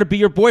he's there to be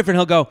your boyfriend,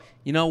 he'll go,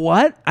 you know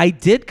what? I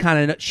did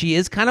kind of. She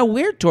is kind of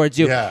weird towards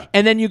you. Yeah.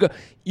 And then you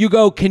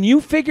go. Can you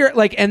figure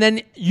like? And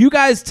then you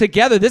guys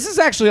together. This is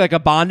actually like a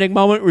bonding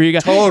moment where you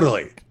guys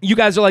totally. You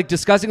guys are like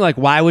discussing like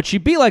why would she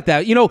be like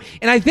that? You know.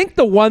 And I think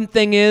the one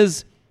thing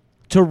is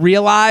to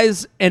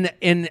realize, and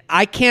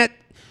I can't.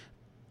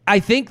 I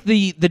think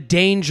the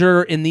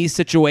danger in these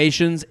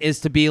situations is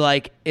to be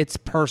like it's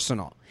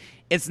personal.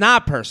 It's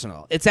not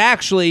personal. It's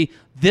actually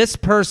this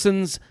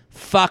person's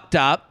fucked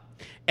up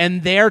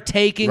and they're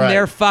taking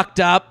their fucked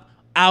up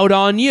out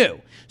on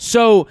you.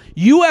 So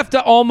you have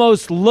to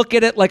almost look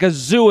at it like a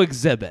zoo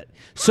exhibit.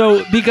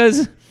 So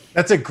because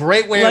that's a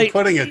great way of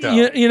putting it though.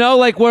 You know,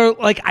 like we're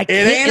like I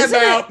can't, it ain't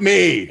about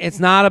me. It's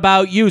not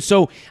about you.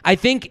 So I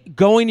think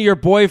going to your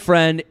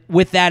boyfriend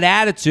with that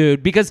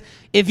attitude, because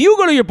if you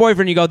go to your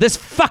boyfriend and you go, this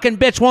fucking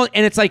bitch won't,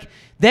 and it's like,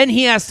 then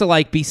he has to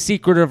like be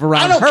secretive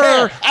around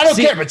her. I don't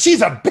care, but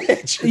she's a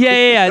bitch.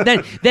 Yeah.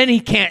 Then he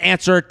can't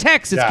answer a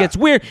text. It gets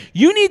weird.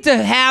 You need to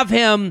have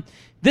him.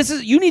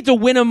 You need to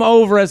win him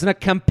over as a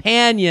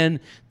companion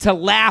to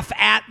laugh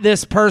at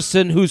this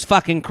person who's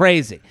fucking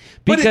crazy.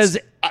 Because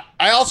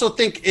I also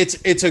think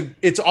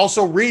it's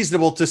also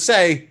reasonable to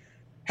say,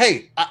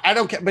 hey, I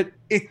don't care, but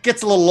it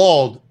gets a little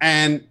old,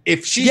 and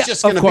if she's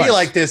just going to be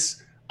like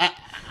this,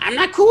 I'm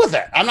not cool with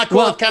that. I'm not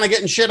cool with kind of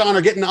getting shit on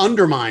or getting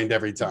undermined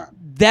every time.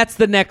 That's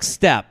the next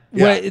step.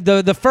 Yeah.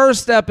 The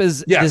first step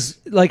is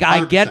like 100%.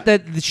 I get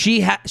that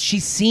she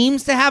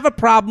seems to have a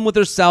problem with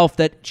herself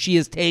that she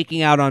is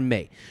taking out on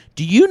me.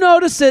 Do you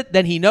notice it?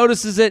 Then he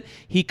notices it.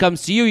 He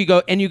comes to you. You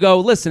go,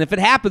 listen, if it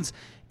happens,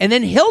 and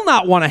then he'll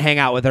not want to hang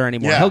out with her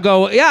anymore. Yeah. He'll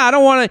go, I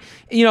don't want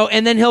to,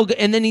 and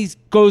then he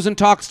goes and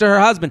talks to her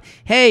husband.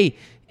 Hey,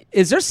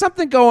 is there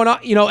something going on?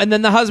 And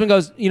then the husband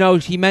goes,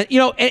 he meant,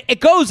 it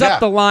goes up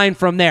the line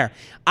from there.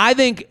 I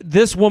think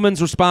this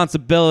woman's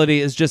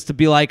responsibility is just to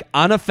be like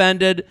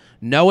unoffended.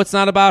 No, it's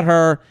not about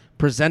her.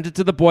 Present it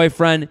to the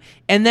boyfriend.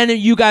 And then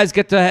you guys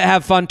get to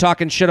have fun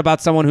talking shit about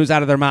someone who's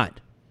out of their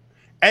mind.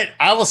 And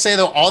I will say,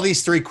 though, all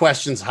these three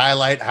questions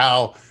highlight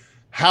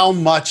how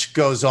much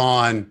goes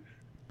on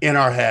in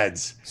our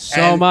heads.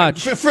 So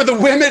much. For the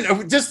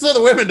women, just so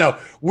the women know,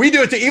 we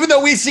do it too. Even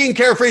though we've seen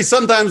Carefree,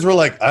 sometimes we're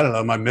like, I don't know,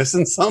 am I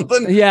missing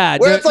something? Yeah.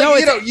 Where it's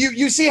like,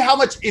 you see how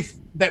much if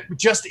that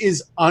just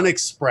is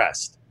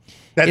unexpressed.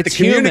 That the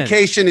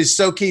communication is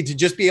so key to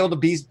just be able to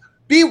be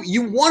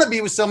you want to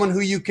be with someone who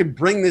you can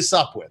bring this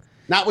up with.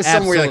 Not with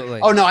someone where you're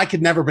like, oh no, I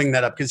could never bring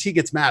that up because he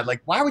gets mad. Like,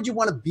 why would you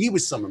want to be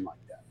with someone like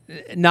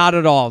that? Not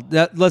at all.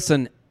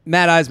 Listen,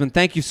 Matt Eisman,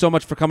 thank you so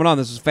much for coming on.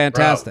 This was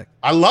fantastic.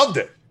 Bro, I loved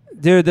it.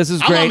 Dude, this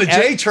is great. I'm on the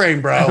J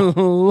train, bro.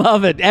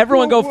 Love it.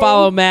 Everyone go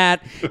follow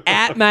Matt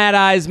at Matt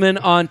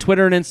Eisman on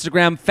Twitter and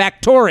Instagram.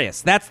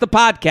 Factorious. That's the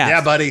podcast.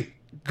 Yeah, buddy.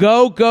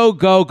 Go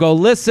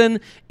listen.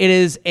 It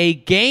is a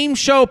game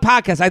show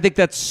podcast. I think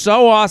that's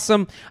so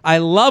awesome. I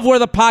love where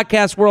the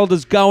podcast world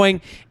is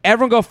going.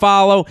 Everyone go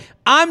follow.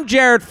 I'm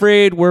Jared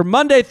Freed. We're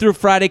Monday through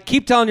Friday.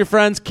 Keep telling your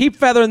friends. Keep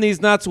feathering these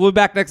nuts. We'll be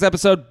back next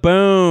episode.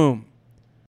 Boom.